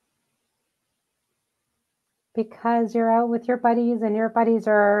 Because you're out with your buddies and your buddies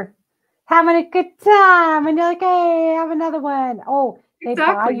are having a good time and you're like, hey, have another one. Oh, they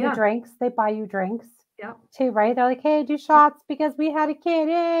buy you drinks. They buy you drinks. Yeah. Too, right? They're like, hey, do shots because we had a kid.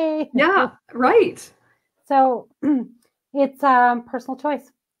 Yay. Yeah, right. So it's personal choice.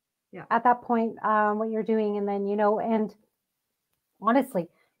 Yeah. At that point, what you're doing. And then, and honestly,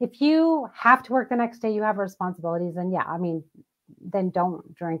 if you have to work the next day, you have responsibilities. And yeah, I mean, then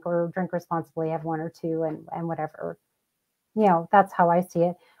don't drink or drink responsibly, have one or two and whatever. That's how I see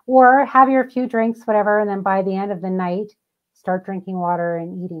it. Or have your few drinks, whatever. And then by the end of the night, start drinking water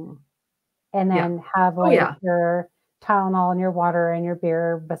and eating. And then have your Tylenol and your water and your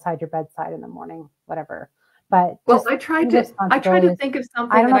beer beside your bedside in the morning, whatever. But I tried to think of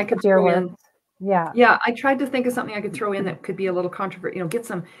something that I could throw in. Yeah, I tried to think of something I could throw in that could be a little controversial. Get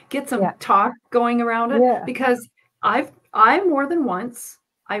some talk going around it because I more than once.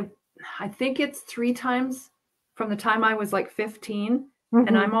 I think it's 3 times from the time I was like 15,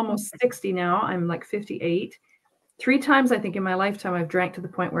 and I'm almost 60 now. I'm like 58. 3 times I think in my lifetime I've drank to the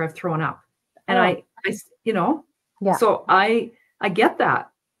point where I've thrown up, and I So I get that.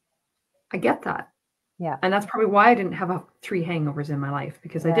 I get that. Yeah. And that's probably why I didn't have 3 hangovers in my life,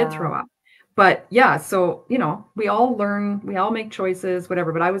 because I did throw up. But yeah, so, we all learn, we all make choices,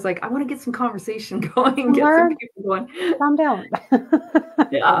 whatever. But I was like, I want to get some conversation going, get some people going. Calm down.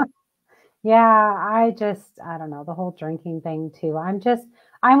 Yeah. Yeah. I don't know, the whole drinking thing too. I'm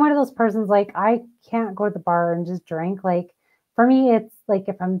one of those persons, like, I can't go to the bar and just drink. Like, for me, it's like,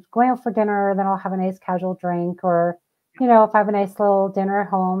 if I'm going out for dinner, then I'll have a nice casual drink, or, if I have a nice little dinner at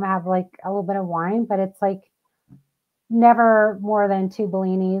home, have like a little bit of wine, but it's like never more than 2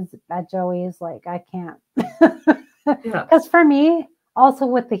 Bellinis at Joey's. Like, I can't. Because for me, also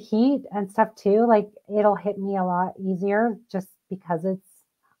with the heat and stuff too, like, it'll hit me a lot easier just because it's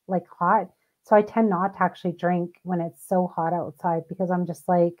like hot. So I tend not to actually drink when it's so hot outside, because I'm just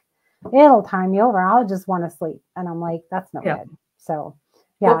like, it'll time me over. I'll just want to sleep. And I'm like, that's no good. So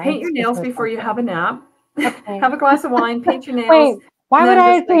yeah. Well, paint your nails before you have a nap. Okay. Have a glass of wine, paint your nails. Wait, why would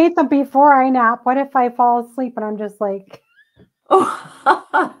I paint them before I nap? What if I fall asleep and I'm just like, the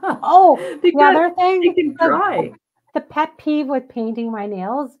other thing, you can dry. The pet peeve with painting my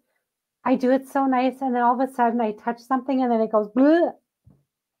nails, I do it so nice, and then all of a sudden I touch something and then it goes bleh,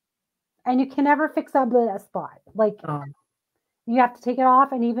 and you can never fix that bleh spot. Like, you have to take it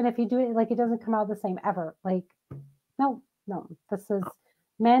off, and even if you do it, like, it doesn't come out the same ever. Like, no, this is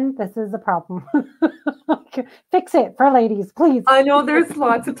men, this is a problem. Fix it for ladies, please. I know there's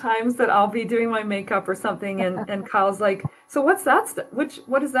lots of times that I'll be doing my makeup or something, and Kyle's like, so what's that stuff?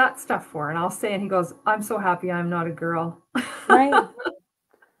 What is that stuff for? And I'll say, and he goes, I'm so happy I'm not a girl. Right.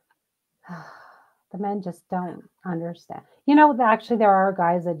 The men just don't understand. Actually there are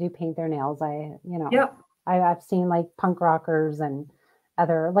guys that do paint their nails. I've seen like punk rockers and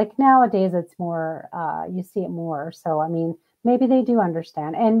other, like, nowadays it's more, you see it more. So, I mean, maybe they do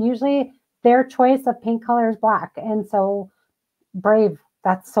understand. And usually their choice of paint color is black. And so brave.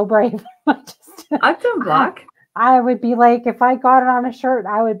 That's so brave. I've done black. I would be like, if I got it on a shirt,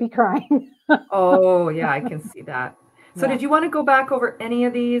 I would be crying. Oh, yeah, I can see that. So did you want to go back over any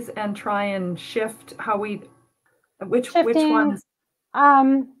of these and try and shift how which ones?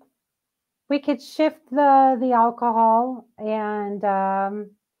 We could shift the alcohol, and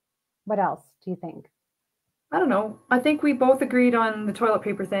what else do you think? I don't know. I think we both agreed on the toilet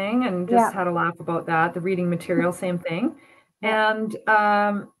paper thing and just had a laugh about that. The reading material, same thing. And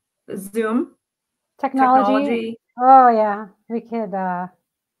Zoom. Technology. Oh, yeah. We could,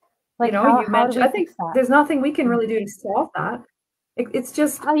 like, you mentioned, I think there's nothing we can really do to solve that. It's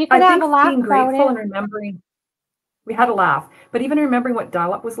just, you could have a laugh being grateful and it. remembering. We had a laugh, but even remembering what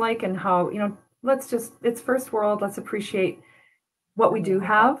dial-up was like and how, it's first world. Let's appreciate what we do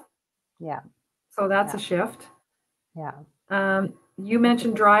have. Yeah. So that's a shift. Yeah. You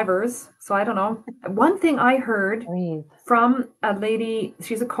mentioned drivers. So I don't know. One thing I heard from a lady,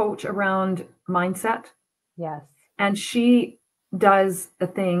 she's a coach around mindset. Yes. And she does a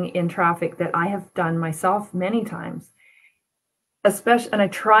thing in traffic that I have done myself many times. especially, and I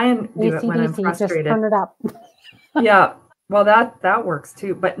try and do it when I'm AC/DC, just frustrated. turn it up. Yeah, well, that works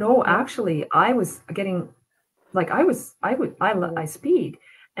too. But no, actually, I was getting like I speed,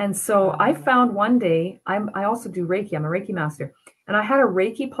 and so I found one day I also do Reiki. I'm a Reiki master, and I had a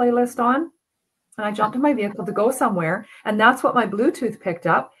Reiki playlist on, and I jumped in my vehicle to go somewhere, and that's what my Bluetooth picked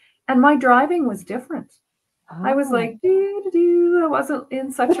up, and my driving was different. I was Oh, like, doo, doo, doo. I wasn't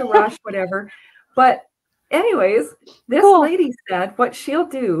in such a rush, whatever. But anyways, this cool. lady said what she'll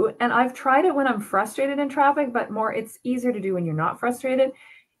do, and I've tried it when I'm frustrated in traffic, but more it's easier to do when you're not frustrated,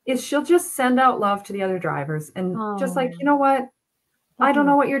 is she'll just send out love to the other drivers and just like, Oh, you know what? I don't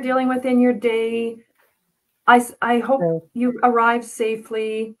know lovely. what you're dealing with in your day. I hope True. you arrive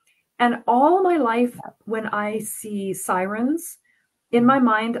safely. And all my life, Yep. when I see sirens, in my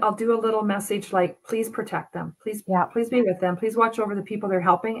mind, I'll do a little message like, please protect them. Yep. Please be with them. Please watch over the people they're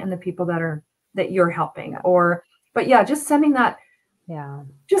helping and the people that you're helping. Yep. Or, but yeah, just sending that, Yeah.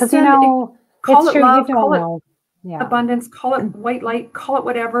 just Because, you send it, know, call it's it true. You love, don't call it know. Yeah. abundance, call it white light, call it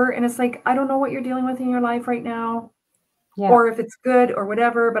whatever. And it's like, I don't know what you're dealing with in your life right now, Yeah. or if it's good or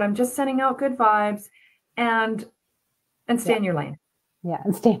whatever, but I'm just sending out good vibes and stay Yeah. in your lane. Yeah.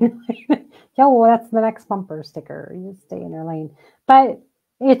 And stay in your lane. Yeah, well, that's the next bumper sticker. You stay in your lane. But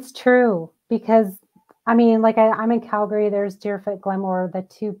it's true because, I mean, like I'm in Calgary, there's Deerfoot, Glenmore, the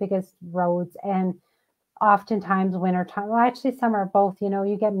two biggest roads. And oftentimes wintertime, well, actually, summer, both, you know,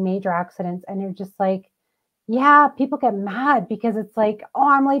 you get major accidents and you're just like, yeah, people get mad because it's like, oh,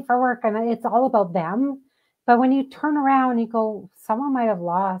 I'm late for work and it's all about them. But when you turn around, you go, someone might have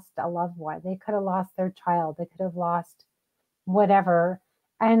lost a loved one. They could have lost their child. They could have lost whatever.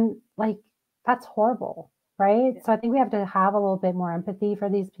 And like, that's horrible, right? So I think we have to have a little bit more empathy for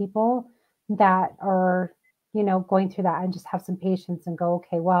these people that are, you know, going through that and just have some patience and go,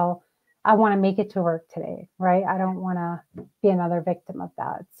 okay, well, I want to make it to work today, right? I don't want to be another victim of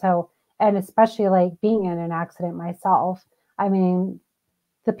that. So, and especially like being in an accident myself, I mean,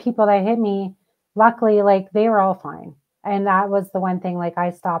 the people that hit me, luckily, like they were all fine. And that was the one thing, like I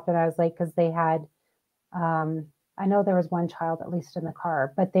stopped and I was like, because they had, um, I know there was one child at least in the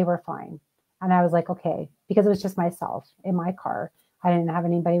car, but they were fine. And I was like, okay, because it was just myself in my car. I didn't have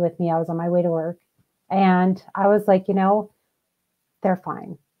anybody with me. I was on my way to work. And I was like, you know, they're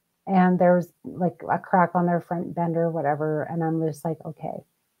fine. And there's like a crack on their front bend or whatever. And I'm just like, okay,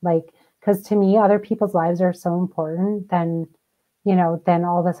 like, because to me, other people's lives are so important than, you know, than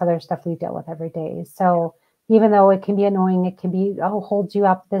all this other stuff we deal with every day. So even though it can be annoying, it can be, oh, hold you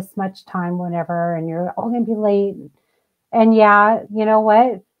up this much time, whenever, and you're all going to be late. And yeah, you know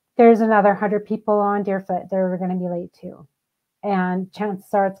what? There's another 100 people on Deerfoot. They're going to be late too. And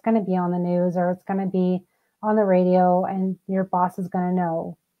chances are it's going to be on the news or it's going to be on the radio, and your boss is going to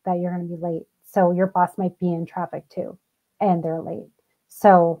know that you're going to be late. So your boss might be in traffic too, and they're late.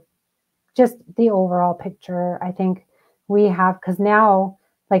 So just the overall picture, I think we have, because now,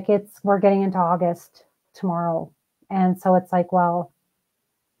 like we're getting into August tomorrow. And so it's like, well,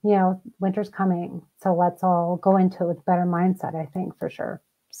 you know, winter's coming. So let's all go into it with a better mindset, I think, for sure.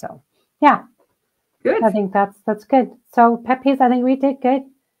 So yeah, Good. I think that's good. So pet peeves, I think we did good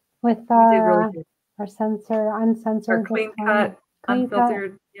with We did really good. our uncensored Our this clean time. cut, Clean cut.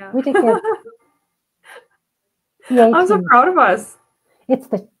 unfiltered. Yeah. We did good. Yay I'm so team. proud of us. It's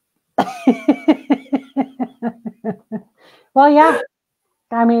the well, yeah.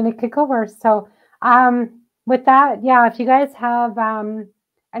 I mean, it could go worse. So, with that, yeah, if you guys have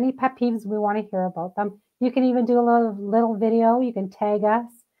any pet peeves, we want to hear about them. You can even do a little video. You can tag us,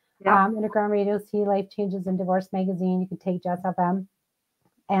 Yeah. Underground Radio C, Life Changes in Divorce Magazine. You can take Jess FM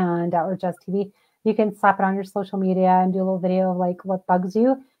and or Just TV. You can slap it on your social media and do a little video of like what bugs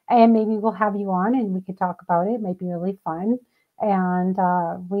you, and maybe we'll have you on and we could talk about it. It might be really fun, and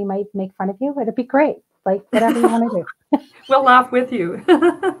we might make fun of you. It'd be great. Like whatever you want to do. We'll laugh with you.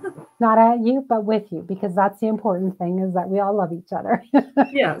 Not at you, but with you, because that's the important thing is that we all love each other.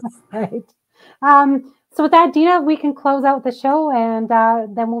 Yes. Right. So with that, Deena, we can close out the show and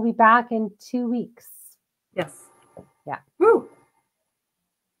then we'll be back in 2 weeks. Yes. Yeah. Woo.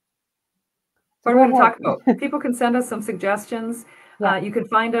 So What are we go going to talk ahead. about? People can send us some suggestions. Yeah. You can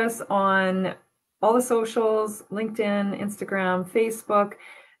find us on all the socials, LinkedIn, Instagram, Facebook,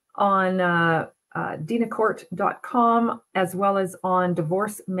 on deenakordt.com, as well as on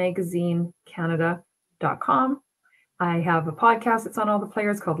divorcemagazinecanada.com. I have a podcast that's on all the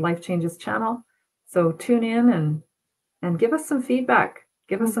players called Life Changes Channel. So tune in and give us some feedback.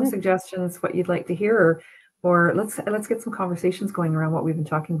 Give us some suggestions, what you'd like to hear, or let's get some conversations going around what we've been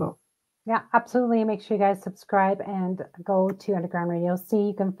talking about. Yeah, absolutely. Make sure you guys subscribe and go to Underground Radio C.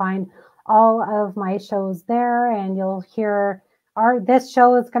 You can find all of my shows there, and you'll hear this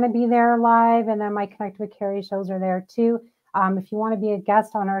show is going to be there live, and then my Connect with Cari shows are there too. If you want to be a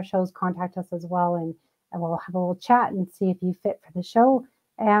guest on our shows, contact us as well, and we'll have a little chat and see if you fit for the show.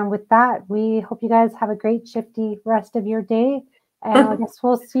 And with that, we hope you guys have a great shifty rest of your day. And I guess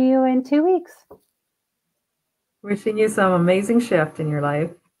we'll see you in 2 weeks. Wishing you some amazing shift in your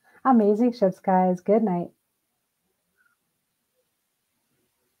life. Amazing shifts, guys. Good night.